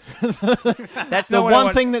found That's the not what I one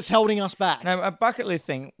want. thing that's holding us back. No, a bucket list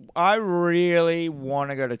thing. I really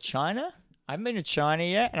want to go to China. I haven't been to China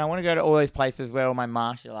yet, and I want to go to all those places where all my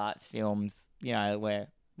martial arts films, where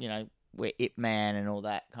Ip Man and all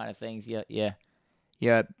that kind of things. Yeah.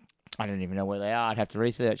 I don't even know where they are. I'd have to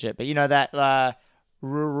research it. But that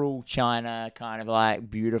rural China kind of like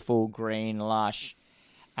beautiful, green, lush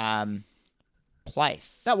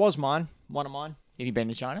place. That was mine. One of mine. Have you been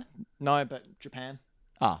to China? No, but Japan.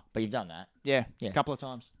 Oh, but you've done that. Yeah, Yeah. a couple of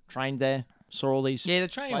times. Trained there. Saw all these. Yeah, the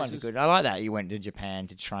training ones are places. good. I like that. You went to Japan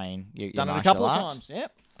to train your Done it a martial couple of arts. times.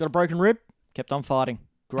 Yep. Got a broken rib. Kept on fighting.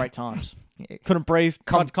 Great times. Yeah. Couldn't breathe.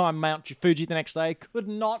 Tried to climb Mount Fuji the next day. Could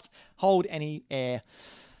not hold any air.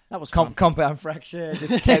 That was fun. Compound fracture.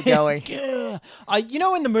 Just kept going. Yeah.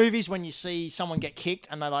 In the movies when you see someone get kicked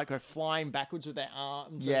and they like go flying backwards with their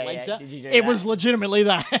arms Yeah, and legs yeah. out? Did you do It that? was legitimately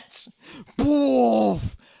that.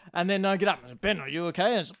 Boof. And then I get up and say, Ben, are you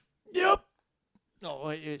okay? And it's, yep. Oh,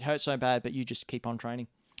 it hurts so bad, but you just keep on training.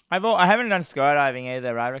 I haven't done skydiving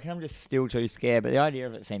either. I reckon I'm just still too scared, but the idea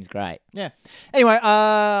of it seems great. Yeah. Anyway,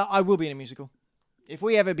 I will be in a musical. If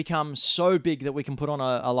we ever become so big that we can put on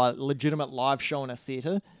a legitimate live show in a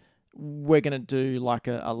theatre, we're going to do like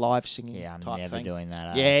a live singing Yeah, I'm type never thing. doing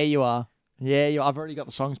that. Yeah, you are. Yeah, you are. I've already got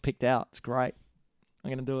the songs picked out. It's great. I'm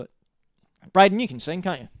going to do it. Braden, you can sing,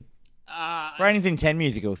 can't you? Brandon's in 10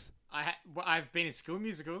 musicals. I've been in school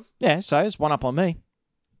musicals. Yeah, so it's one up on me.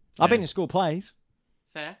 I've been in school plays.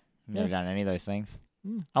 Fair. Never done any of those things.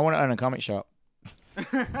 Mm. I want to own a comic shop.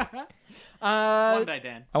 One day,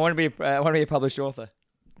 Dan. I want to be a published author.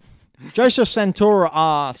 Joseph Santora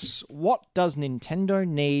asks, what does Nintendo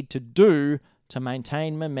need to do to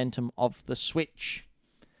maintain momentum of the Switch?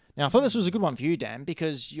 Now, I thought this was a good one for you, Dan,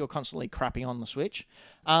 because you're constantly crapping on the Switch.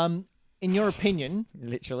 In your opinion,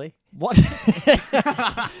 Literally. what?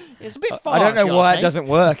 It's a bit far. I don't know if you why ask it me. doesn't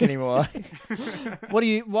work anymore.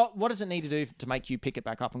 What does it need to do to make you pick it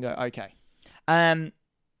back up and go, okay? The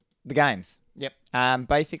games. Yep.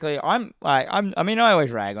 Basically, I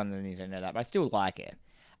always rag on the Nintendo that, but I still like it.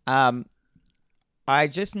 I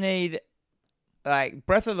just need, like,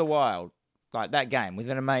 Breath of the Wild, like, that game was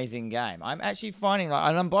an amazing game. I'm actually finding, like,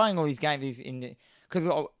 and I'm buying all these games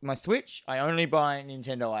because my Switch, I only buy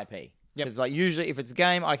Nintendo IP. Yep. Because, like, usually if it's a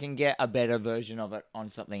game, I can get a better version of it on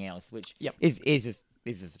something else, which Yep. is just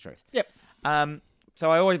the truth. Yep.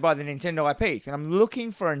 So I always buy the Nintendo IPs, and I'm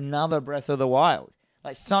looking for another Breath of the Wild.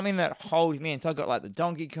 Like, something that holds me in. So I got, like, the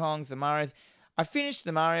Donkey Kongs, the Marios. I finished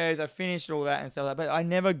the Marios, I finished all that and stuff like that, but I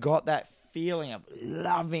never got that feeling of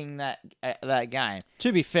loving that game.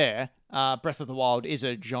 To be fair, Breath of the Wild is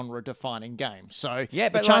a genre-defining game. So Yeah,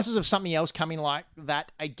 the but chances of something else coming like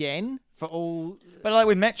that again for all... But, like,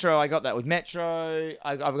 with Metro, I got that with Metro.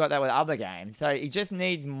 I've got that with other games. So it just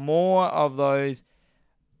needs more of those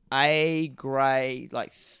A-grade, like,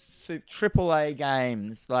 AAA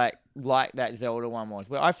games, like that Zelda one was.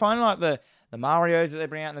 Where I find, like, the Marios that they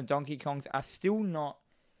bring out and the Donkey Kongs are still not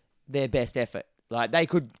their best effort. Like, they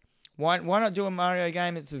could... Why not do a Mario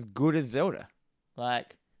game that's as good as Zelda?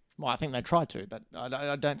 Like... Well, I think they tried to, but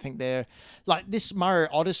I don't think they're... Like, this Mario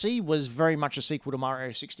Odyssey was very much a sequel to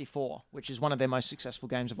Mario 64, which is one of their most successful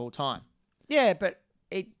games of all time. Yeah, but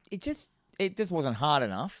it just wasn't hard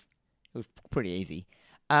enough. It was pretty easy.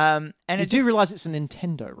 And You do realise it's a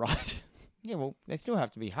Nintendo, right? Yeah, well, they still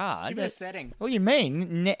have to be hard. Give it a setting. What do you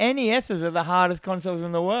mean? NESs are the hardest consoles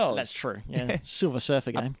in the world. That's true. Yeah, Silver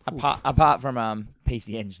Surfer game. Apart from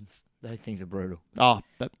PC engines. Those things are brutal. Oh,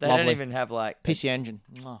 but They lovely. don't even have, like... PC Engine.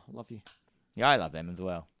 Oh, love you. Yeah, I love them as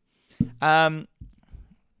well.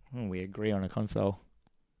 We agree on a console.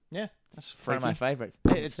 Yeah, that's One of my freaky. favourites.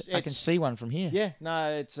 It's- I can see one from here. Yeah, no,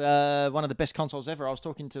 it's one of the best consoles ever. I was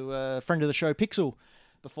talking to a friend of the show, Pixel,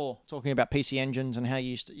 before, talking about PC engines and how you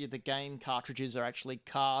used to, the game cartridges are actually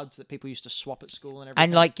cards that people used to swap at school and everything.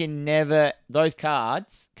 And, like, you never... Those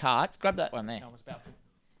cards... Grab that one there. I was about to.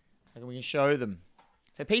 Like, we can show them.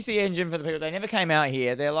 So PC Engine, for the people, they never came out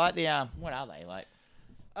here. They're like the... what are they? Like...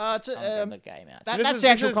 It's I'll get the game out. So that's the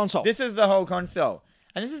actual console. This is the whole console.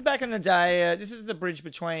 And this is back in the day. This is the bridge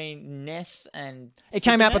between NES and It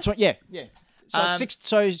came out Super between... NES. Yeah.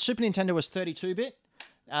 So Super Nintendo was 32-bit.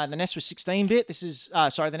 The NES was 16-bit. This is...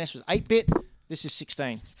 the NES was 8-bit. This is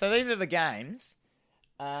 16. So these are the games.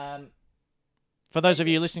 For those of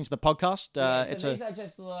you listening to the podcast, These are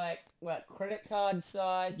just like credit card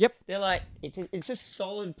size. Yep. They're like it's just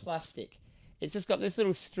solid plastic. It's just got this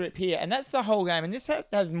little strip here, and that's the whole game. And this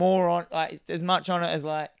has more on, like, it's as much on it as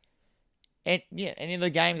like, any of the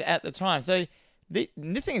games at the time. So this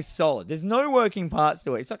thing is solid. There's no working parts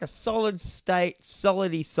to it. It's like a solid state,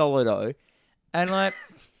 solido, and like.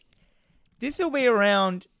 This will be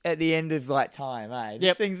around at the end of, like, time, eh? This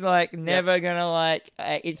Yep. thing's, like, never gonna, like...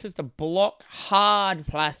 it's just a block hard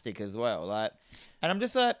plastic as well, like... And I'm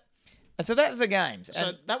just like... And so that's the games. So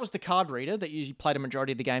And that was the card reader that you played a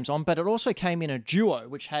majority of the games on, but it also came in a Duo,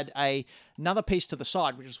 which had another piece to the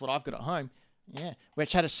side, which is what I've got at home,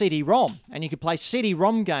 which had a CD-ROM, and you could play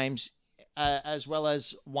CD-ROM games as well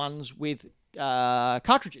as ones with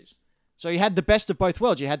cartridges. So you had the best of both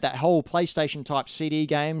worlds. You had that whole PlayStation-type CD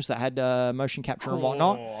games that had motion capture and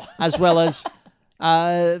whatnot, as well as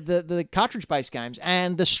the cartridge-based games.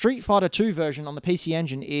 And the Street Fighter 2 version on the PC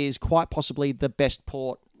Engine is quite possibly the best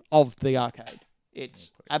port of the arcade.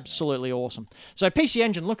 It's absolutely awesome. So PC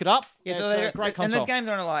Engine, look it up. yeah, It's so a great console. And there's games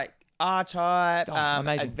on it like R-Type,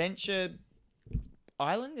 amazing. Adventure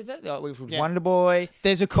Island, is that? With Yeah. Wonder Boy.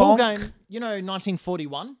 There's a cool Bonk. game,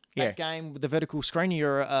 1941. That Yeah. game with the vertical screen.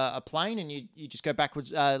 You're a plane and you just go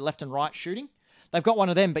backwards, left and right shooting. They've got one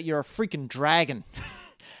of them, but you're a freaking dragon.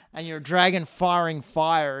 and you're a dragon firing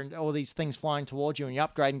fire and all these things flying towards you, and you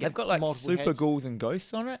upgrade and get They've got like multiple super heads. ghouls and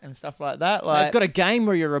ghosts on it and stuff like that. Like, They've got a game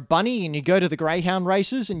where you're a bunny and you go to the greyhound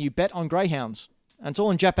races and you bet on greyhounds. And it's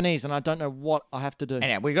all in Japanese, and I don't know what I have to do.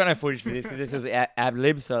 anyway, we got no footage for this because this was ad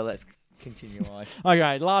lib, so let's continue on.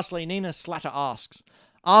 Okay, lastly, Nina Slatter asks,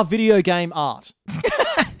 are video game art?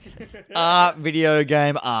 Video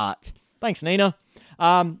game art. Thanks, Nina.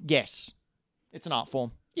 Yes, it's an art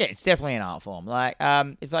form. Yeah, it's definitely an art form. Like,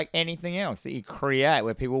 it's like anything else that you create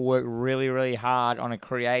where people work really, really hard on a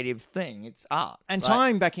creative thing. It's art. And Like,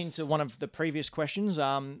 tying back into one of the previous questions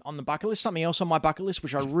on the bucket list, something else on my bucket list,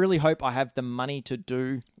 which I really hope I have the money to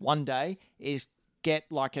do one day, is get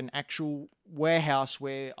like an actual warehouse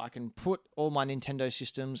where I can put all my Nintendo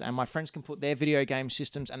systems and my friends can put their video game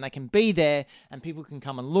systems and they can be there and people can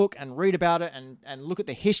come and look and read about it and look at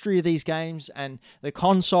the history of these games and the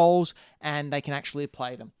consoles and they can actually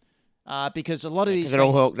play them. Because a lot of these Because it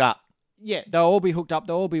all things, hooked up. yeah, they'll all be hooked up,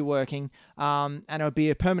 they'll all be working, and it'll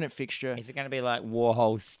be a permanent fixture. Is it going to be like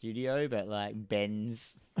Warhol Studio, but like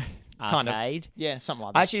Ben's Kind of. arcade? Yeah, something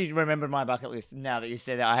like I that. actually remembered my bucket list now that you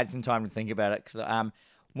said that. I had some time to think about it. Cause,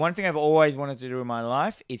 one thing I've always wanted to do in my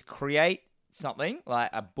life is create something like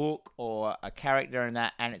a book or a character and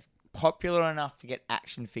that, and it's popular enough to get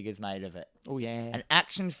action figures made of it. Oh, yeah. An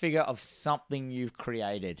action figure of something you've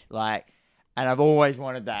created. Like, and I've always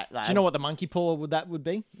wanted that. Like, Do you know what the monkey paw would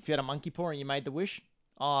be? If you had a monkey paw and you made the wish?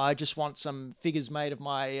 Oh, I just want some figures made of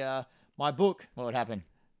my my book. what would happen?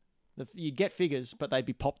 You'd get figures, but they'd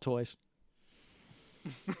be pop toys.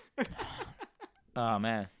 Oh,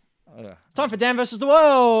 man. Ugh. It's time for Dan versus the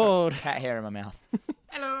world. Cat hair in my mouth.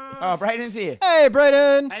 Hello. Oh, Brayden's here. Hey,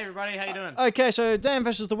 Brayden. Hey everybody, how you doing? Okay, so Dan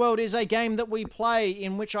versus the World is a game that we play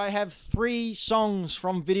in which I have 3 songs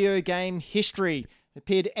from video game history.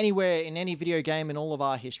 Appeared anywhere in any video game in all of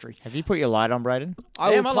our history. Have you put your light on, Brayden?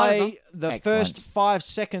 I Yeah, will my light is play on. the Excellent. first 5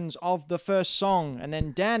 seconds of the first song, and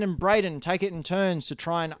then Dan and Brayden take it in turns to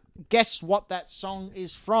try and guess what that song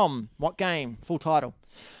is from. What game? Full title.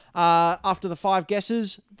 After the 5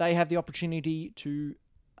 guesses, they have the opportunity to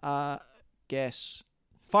guess.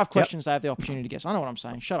 5 questions, they have the opportunity to guess. I know what I'm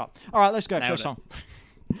saying. Shut up. All right, let's go. Nailed First it. song.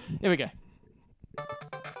 Here we go.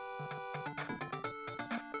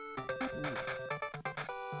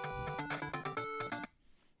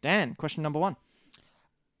 Dan, question number 1.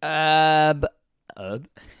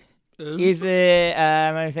 Is it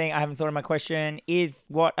another thing I haven't thought of my question? Is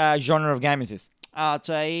what genre of game is this? It's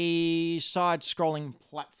a side-scrolling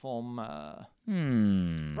platform.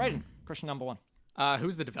 Brayden, question number 1.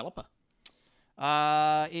 Who's the developer?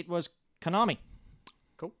 It was Konami.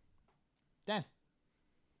 Cool. Dan.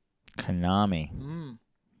 Konami.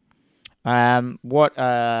 What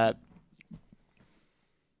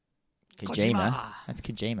Kojima. That's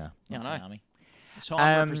Kojima. Yeah, I not know. Konami. That's who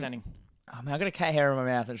I'm representing. Oh, man, I got a cat hair in my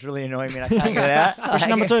mouth. It's really annoying me. And I can't get it out. Question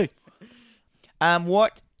number 2.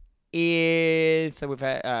 What is so we've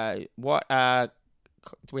had what do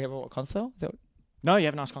we have a console? Is that, No, you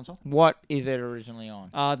have a nice console. what is it originally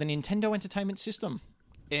on? The Nintendo Entertainment System.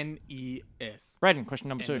 NES. Brayden, question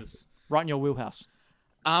number 2. NES. Right in your wheelhouse.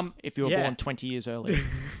 If you were Yeah. born 20 years earlier.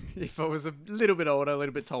 If I was a little bit older, a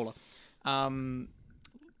little bit taller.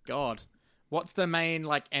 God. What's the main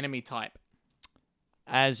like enemy type?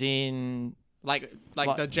 As in Like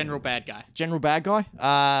Like- the general bad guy. general bad guy?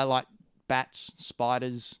 Like bats,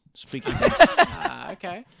 spiders, spooky things.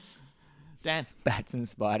 Okay. Dan. Bats and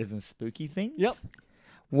spiders and spooky things? Yep.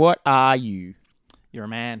 What are you? You're a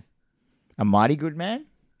man. A mighty good man?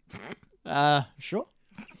 Sure.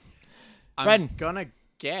 I'm Brayden. gonna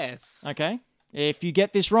guess. Okay. If you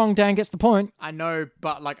get this wrong, Dan gets the point. I know,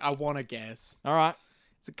 but like I want to guess. All right.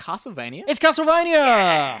 Is it Castlevania? It's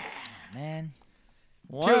Castlevania! Man.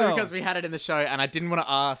 Purely Wow. because we had it in the show, and I didn't want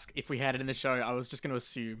to ask if we had it in the show. I was just going to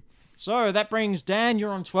assume. So that brings Dan,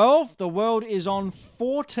 you're on 12. The world is on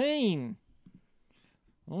 14.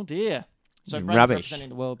 Oh dear. So Brandon's Rubbish. representing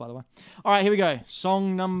the world, by the way. All right, here we go.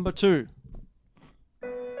 Song number 2.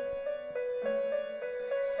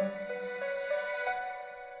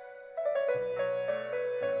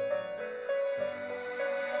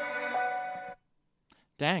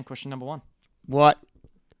 Dan, question number 1. What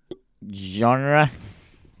genre?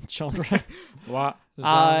 Genre. What?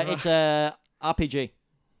 It's a RPG.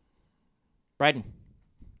 Brayden.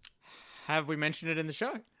 Have we mentioned it in the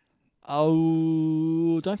show?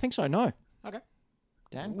 Oh, don't think so. No. Okay.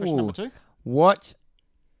 Dan, question number Ooh. 2. What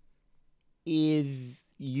is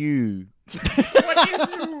you?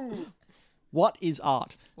 What is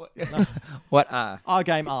art? What are? Our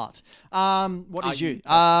game art. What Are is you-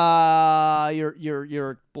 you?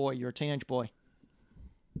 You're a boy. You're a teenage boy.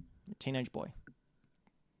 Teenage boy.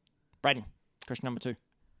 Braden, question number 2.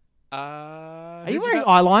 Are Are you wearing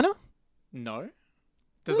eyeliner? No.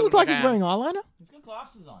 Does it look like he's I am? wearing eyeliner? He's got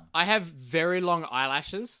glasses on. I have very long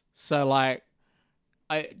eyelashes, so like,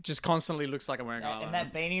 I just constantly looks like I'm wearing eyeliner. And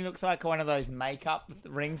that beanie looks like one of those makeup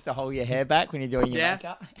rings to hold your hair back when you're doing your Yeah.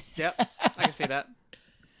 makeup. Yep, I can see that.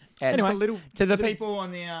 And Just Anyway, a little to the people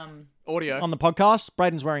on the audio. On the podcast,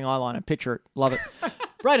 Braden's wearing eyeliner. Picture it. Love it.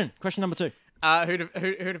 Braden, question number 2. Who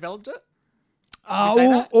developed it? Oh, say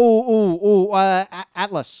that?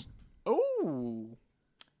 Atlas. Ooh.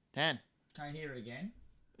 Dan, Can I hear it again?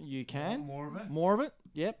 you can. More of it? More of it?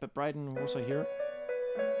 Yeah, but Braden will also hear it.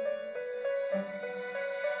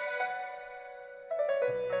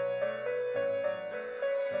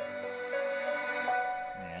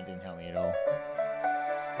 Yeah, it didn't help me at all.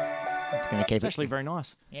 It's going to keep It's actually very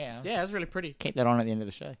nice. Yeah. Yeah, that's really pretty. Keep that on at the end of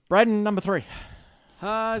the show. Braden, number 3.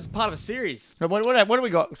 It's part of a series. But what do we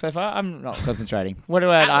got so far? I'm not concentrating. What are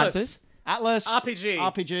our Atlas. answers? Atlas. RPG.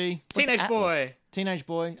 RPG. Teenage Atlas? Boy. Teenage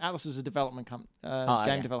Boy. Atlas is a development game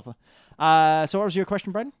okay. developer. So what was your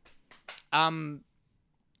question, Braden?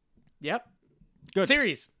 Yep. Good.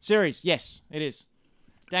 Series. Series. Yes, it is.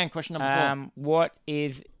 Dan, question number 4. What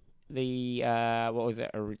is the what was it?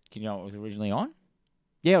 Do you know what was originally on?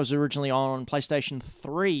 Yeah, it was originally on PlayStation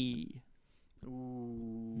 3.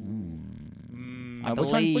 I Which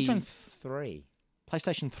believe one's 3?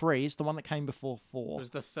 PlayStation 3 is the one that came before 4. It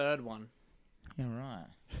was the third one. You're right.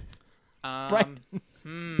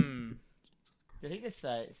 Did he just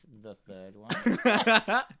say it's the third one?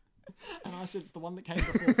 And I said it's the one that came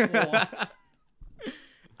before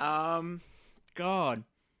 4. God.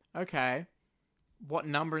 Okay. What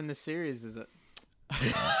number in the series is it?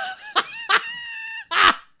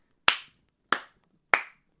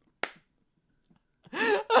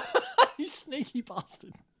 You sneaky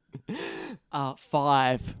bastard.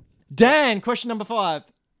 5. Dan, question number 5.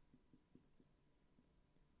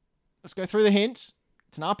 Let's go through the hints.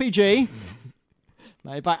 It's an RPG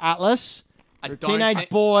made by Atlas. I For a don't teenage think-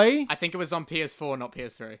 boy. I think it was on PS4, not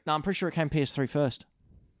PS3. No, I'm pretty sure it came PS3 first.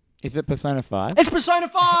 Is it Persona 5? It's Persona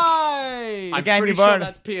 5! I'm game pretty you sure borrowed.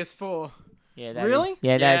 that's PS4. Yeah, that Really? is-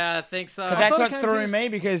 Yeah, Yeah, I think so. But that's thought it what came threw PS- me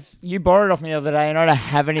because you borrowed it off me the other day and I don't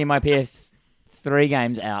have any of my PS3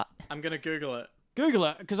 games out. I'm gonna Google it. Google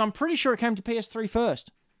it, because I'm pretty sure it came to PS3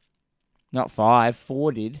 first. Not 5.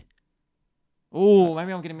 4 did. Oh,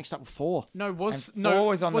 maybe I'm getting mixed up with 4. No, was And no 4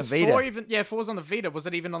 was on the Vita. 4 even? Yeah, 4 was on the Vita. Was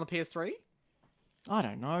it even on the PS3? I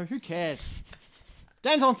don't know. Who cares?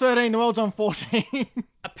 Dan's on 13, the world's on 14.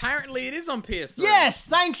 Apparently, it is on PS3. Yes,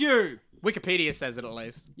 thank you. Wikipedia says it at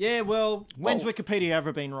least. Yeah, well, when's Whoa. Wikipedia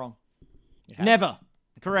ever been wrong? hasn't. Never.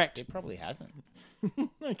 Correct. It probably hasn't.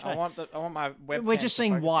 Okay. I want my webcam. We're just to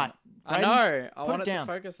seeing focus white. on it. I Braden, know. I put want it it down.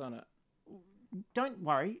 to focus on it. Don't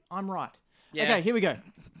worry, I'm right. Yeah. Okay, here we go.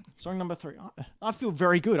 Song number 3. I feel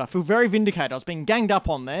very good. I feel very vindicated. I was being ganged up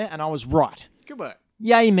on there, and I was right. Good work.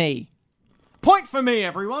 Yay me. Point for me,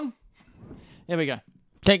 everyone. Here we go.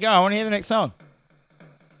 Okay, go. I want to hear the next song.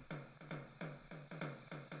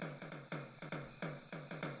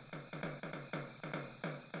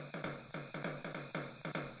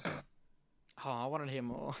 Oh, I wanted to hear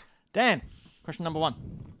more. Dan, question number 1.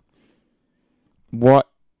 What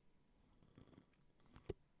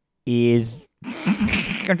is...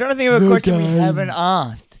 I'm trying to think of a question we haven't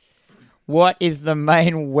asked. What is the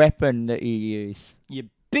main weapon that you use? You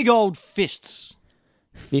big old fists.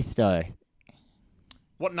 Fisto.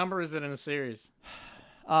 What number is it in a series?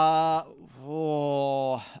 Okay,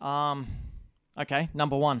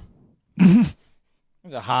 number 1.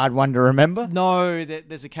 It's a hard one to remember. No,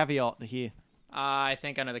 there's a caveat here. I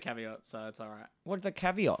think I know the caveat, so it's all right. What does the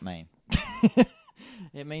caveat mean?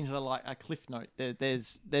 It means like a cliff note.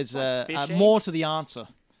 There's fish more eggs? to the answer.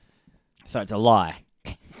 So it's a lie.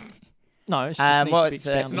 No, it just needs well, to be it's,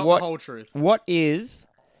 expounded. It's not What- the whole truth. What is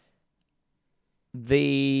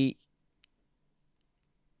the...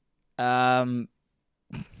 What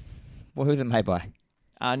was it made by?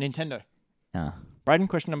 Nintendo. Oh. Braden,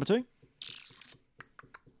 question number 2.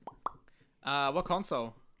 What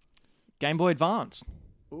console? Game Boy Advance.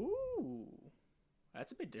 Ooh,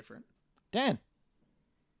 that's a bit different. Dan.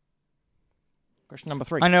 Question number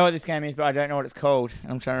 3. I know what this game is, but I don't know what it's called.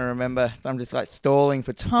 I'm trying to remember. I'm just like stalling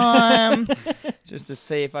for time just to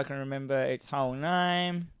see if I can remember its whole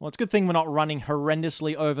name. Well, it's a good thing we're not running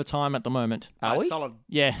horrendously over time at the moment. Are we? Solid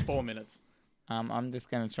Yeah. 4 minutes. I'm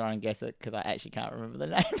just going to try and guess it because I actually can't remember the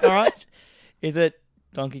name. All right. Is it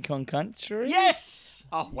Donkey Kong Country? Yes.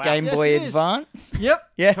 Oh, wow. Game Yes, Boy it is. Advance? Yep.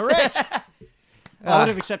 Yes. Correct. I would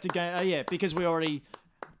have accepted game. Yeah, because we already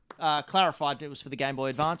clarified it was for the Game Boy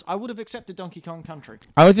Advance. I would have accepted Donkey Kong Country.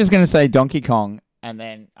 I was just going to say Donkey Kong, and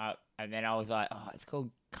then And then I was like, oh, it's called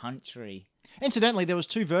Country. Incidentally, there was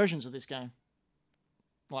 2 versions of this game,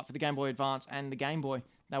 like for the Game Boy Advance and the Game Boy.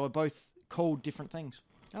 They were both called different things.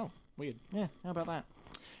 Oh, weird. Yeah, how about that?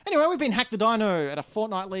 Anyway, we've been Hack the Dino at a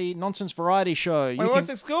fortnightly nonsense variety show. Wait, what's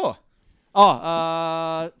the score?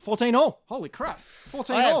 14 all. Holy crap.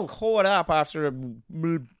 14 I all. have caught up after a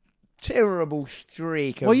terrible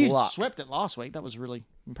streak of Well, you luck. swept it last week. That was really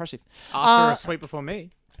impressive. After a sweep before me.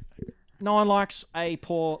 No one likes a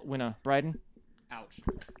poor winner, Braden. Ouch.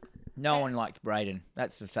 No one likes Braden.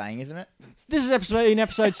 That's the saying, isn't it? This is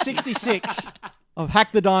episode 66 of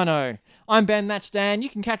Hack the Dino. I'm Ben, that's Dan. You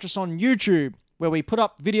can catch us on YouTube, where we put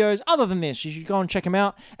up videos other than this. You should go and check them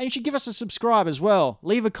out. And you should give us a subscribe as well.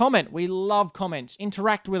 Leave a comment. We love comments.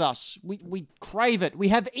 Interact with us. We crave it. We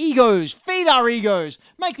have egos. Feed our egos.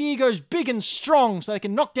 Make the egos big and strong so they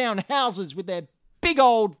can knock down houses with their big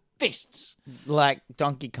old fists. Like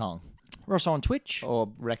Donkey Kong We're also on Twitch.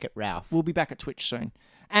 or Wreck-It Ralph. We'll be back at Twitch soon.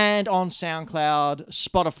 And on SoundCloud,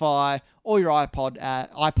 Spotify, all your iPod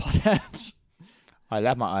apps. I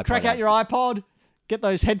love my iPod. Crack out your iPod, get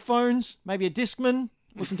those headphones, maybe a Discman,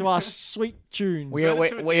 listen to our sweet tunes.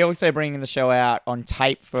 We also bring the show out on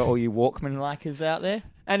tape for all you Walkman likers out there.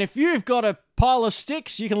 And if you've got a pile of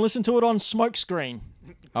sticks, you can listen to it on Smokescreen.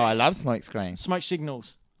 Oh, I love Smoke Screen. Smoke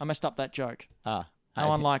Signals. I messed up that joke. Ah, No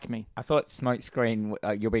one liked me. I thought Smoke Screen,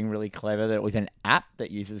 you're being really clever, that it was an app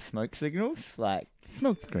that uses smoke signals. Like,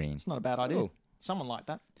 Smoke Screen. It's not a bad idea. Cool. Someone liked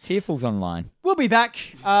that. Tearful's online. We'll be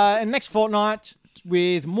back in the next fortnight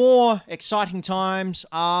with more exciting times.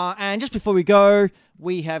 And just before we go,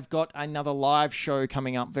 we have got another live show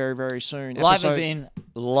coming up very, very soon. Live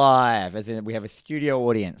as in we have a studio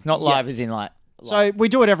audience. Not live as in like... So we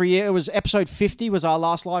do it every year. It was episode 50 was our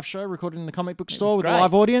last live show recorded in the comic book store with a great.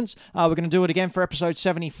 live audience. We're going to do it again for episode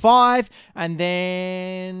 75. And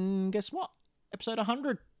then, guess what? Episode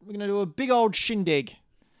 100. We're going to do a big old shindig.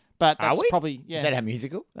 But Are that's we? probably, yeah. Is that a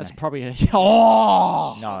musical? That's No. probably a...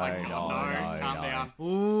 Oh! No, Calm down.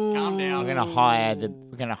 Ooh. Calm down. We're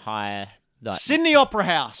gonna hire the Sydney Opera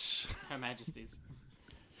House. Her Majesties.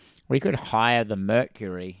 We could hire the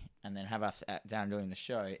Mercury and then have us down doing the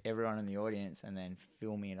show, everyone in the audience, and then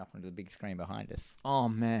filming it up onto the big screen behind us. Oh,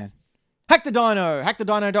 man. Hack the Dino,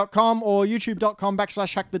 hackthedino.com or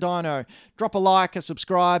youtube.com/hackthedino. Drop a like, a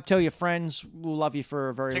subscribe, tell your friends. We'll love you for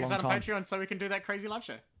a very Check us long out on time. Patreon so we can do that crazy live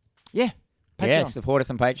show. Yeah. Patreon. Yeah, support us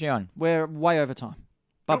on Patreon. We're way over time.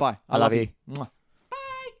 Bye-bye. I love you. Mwah.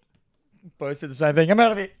 Both said the same thing. I'm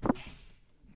out of here.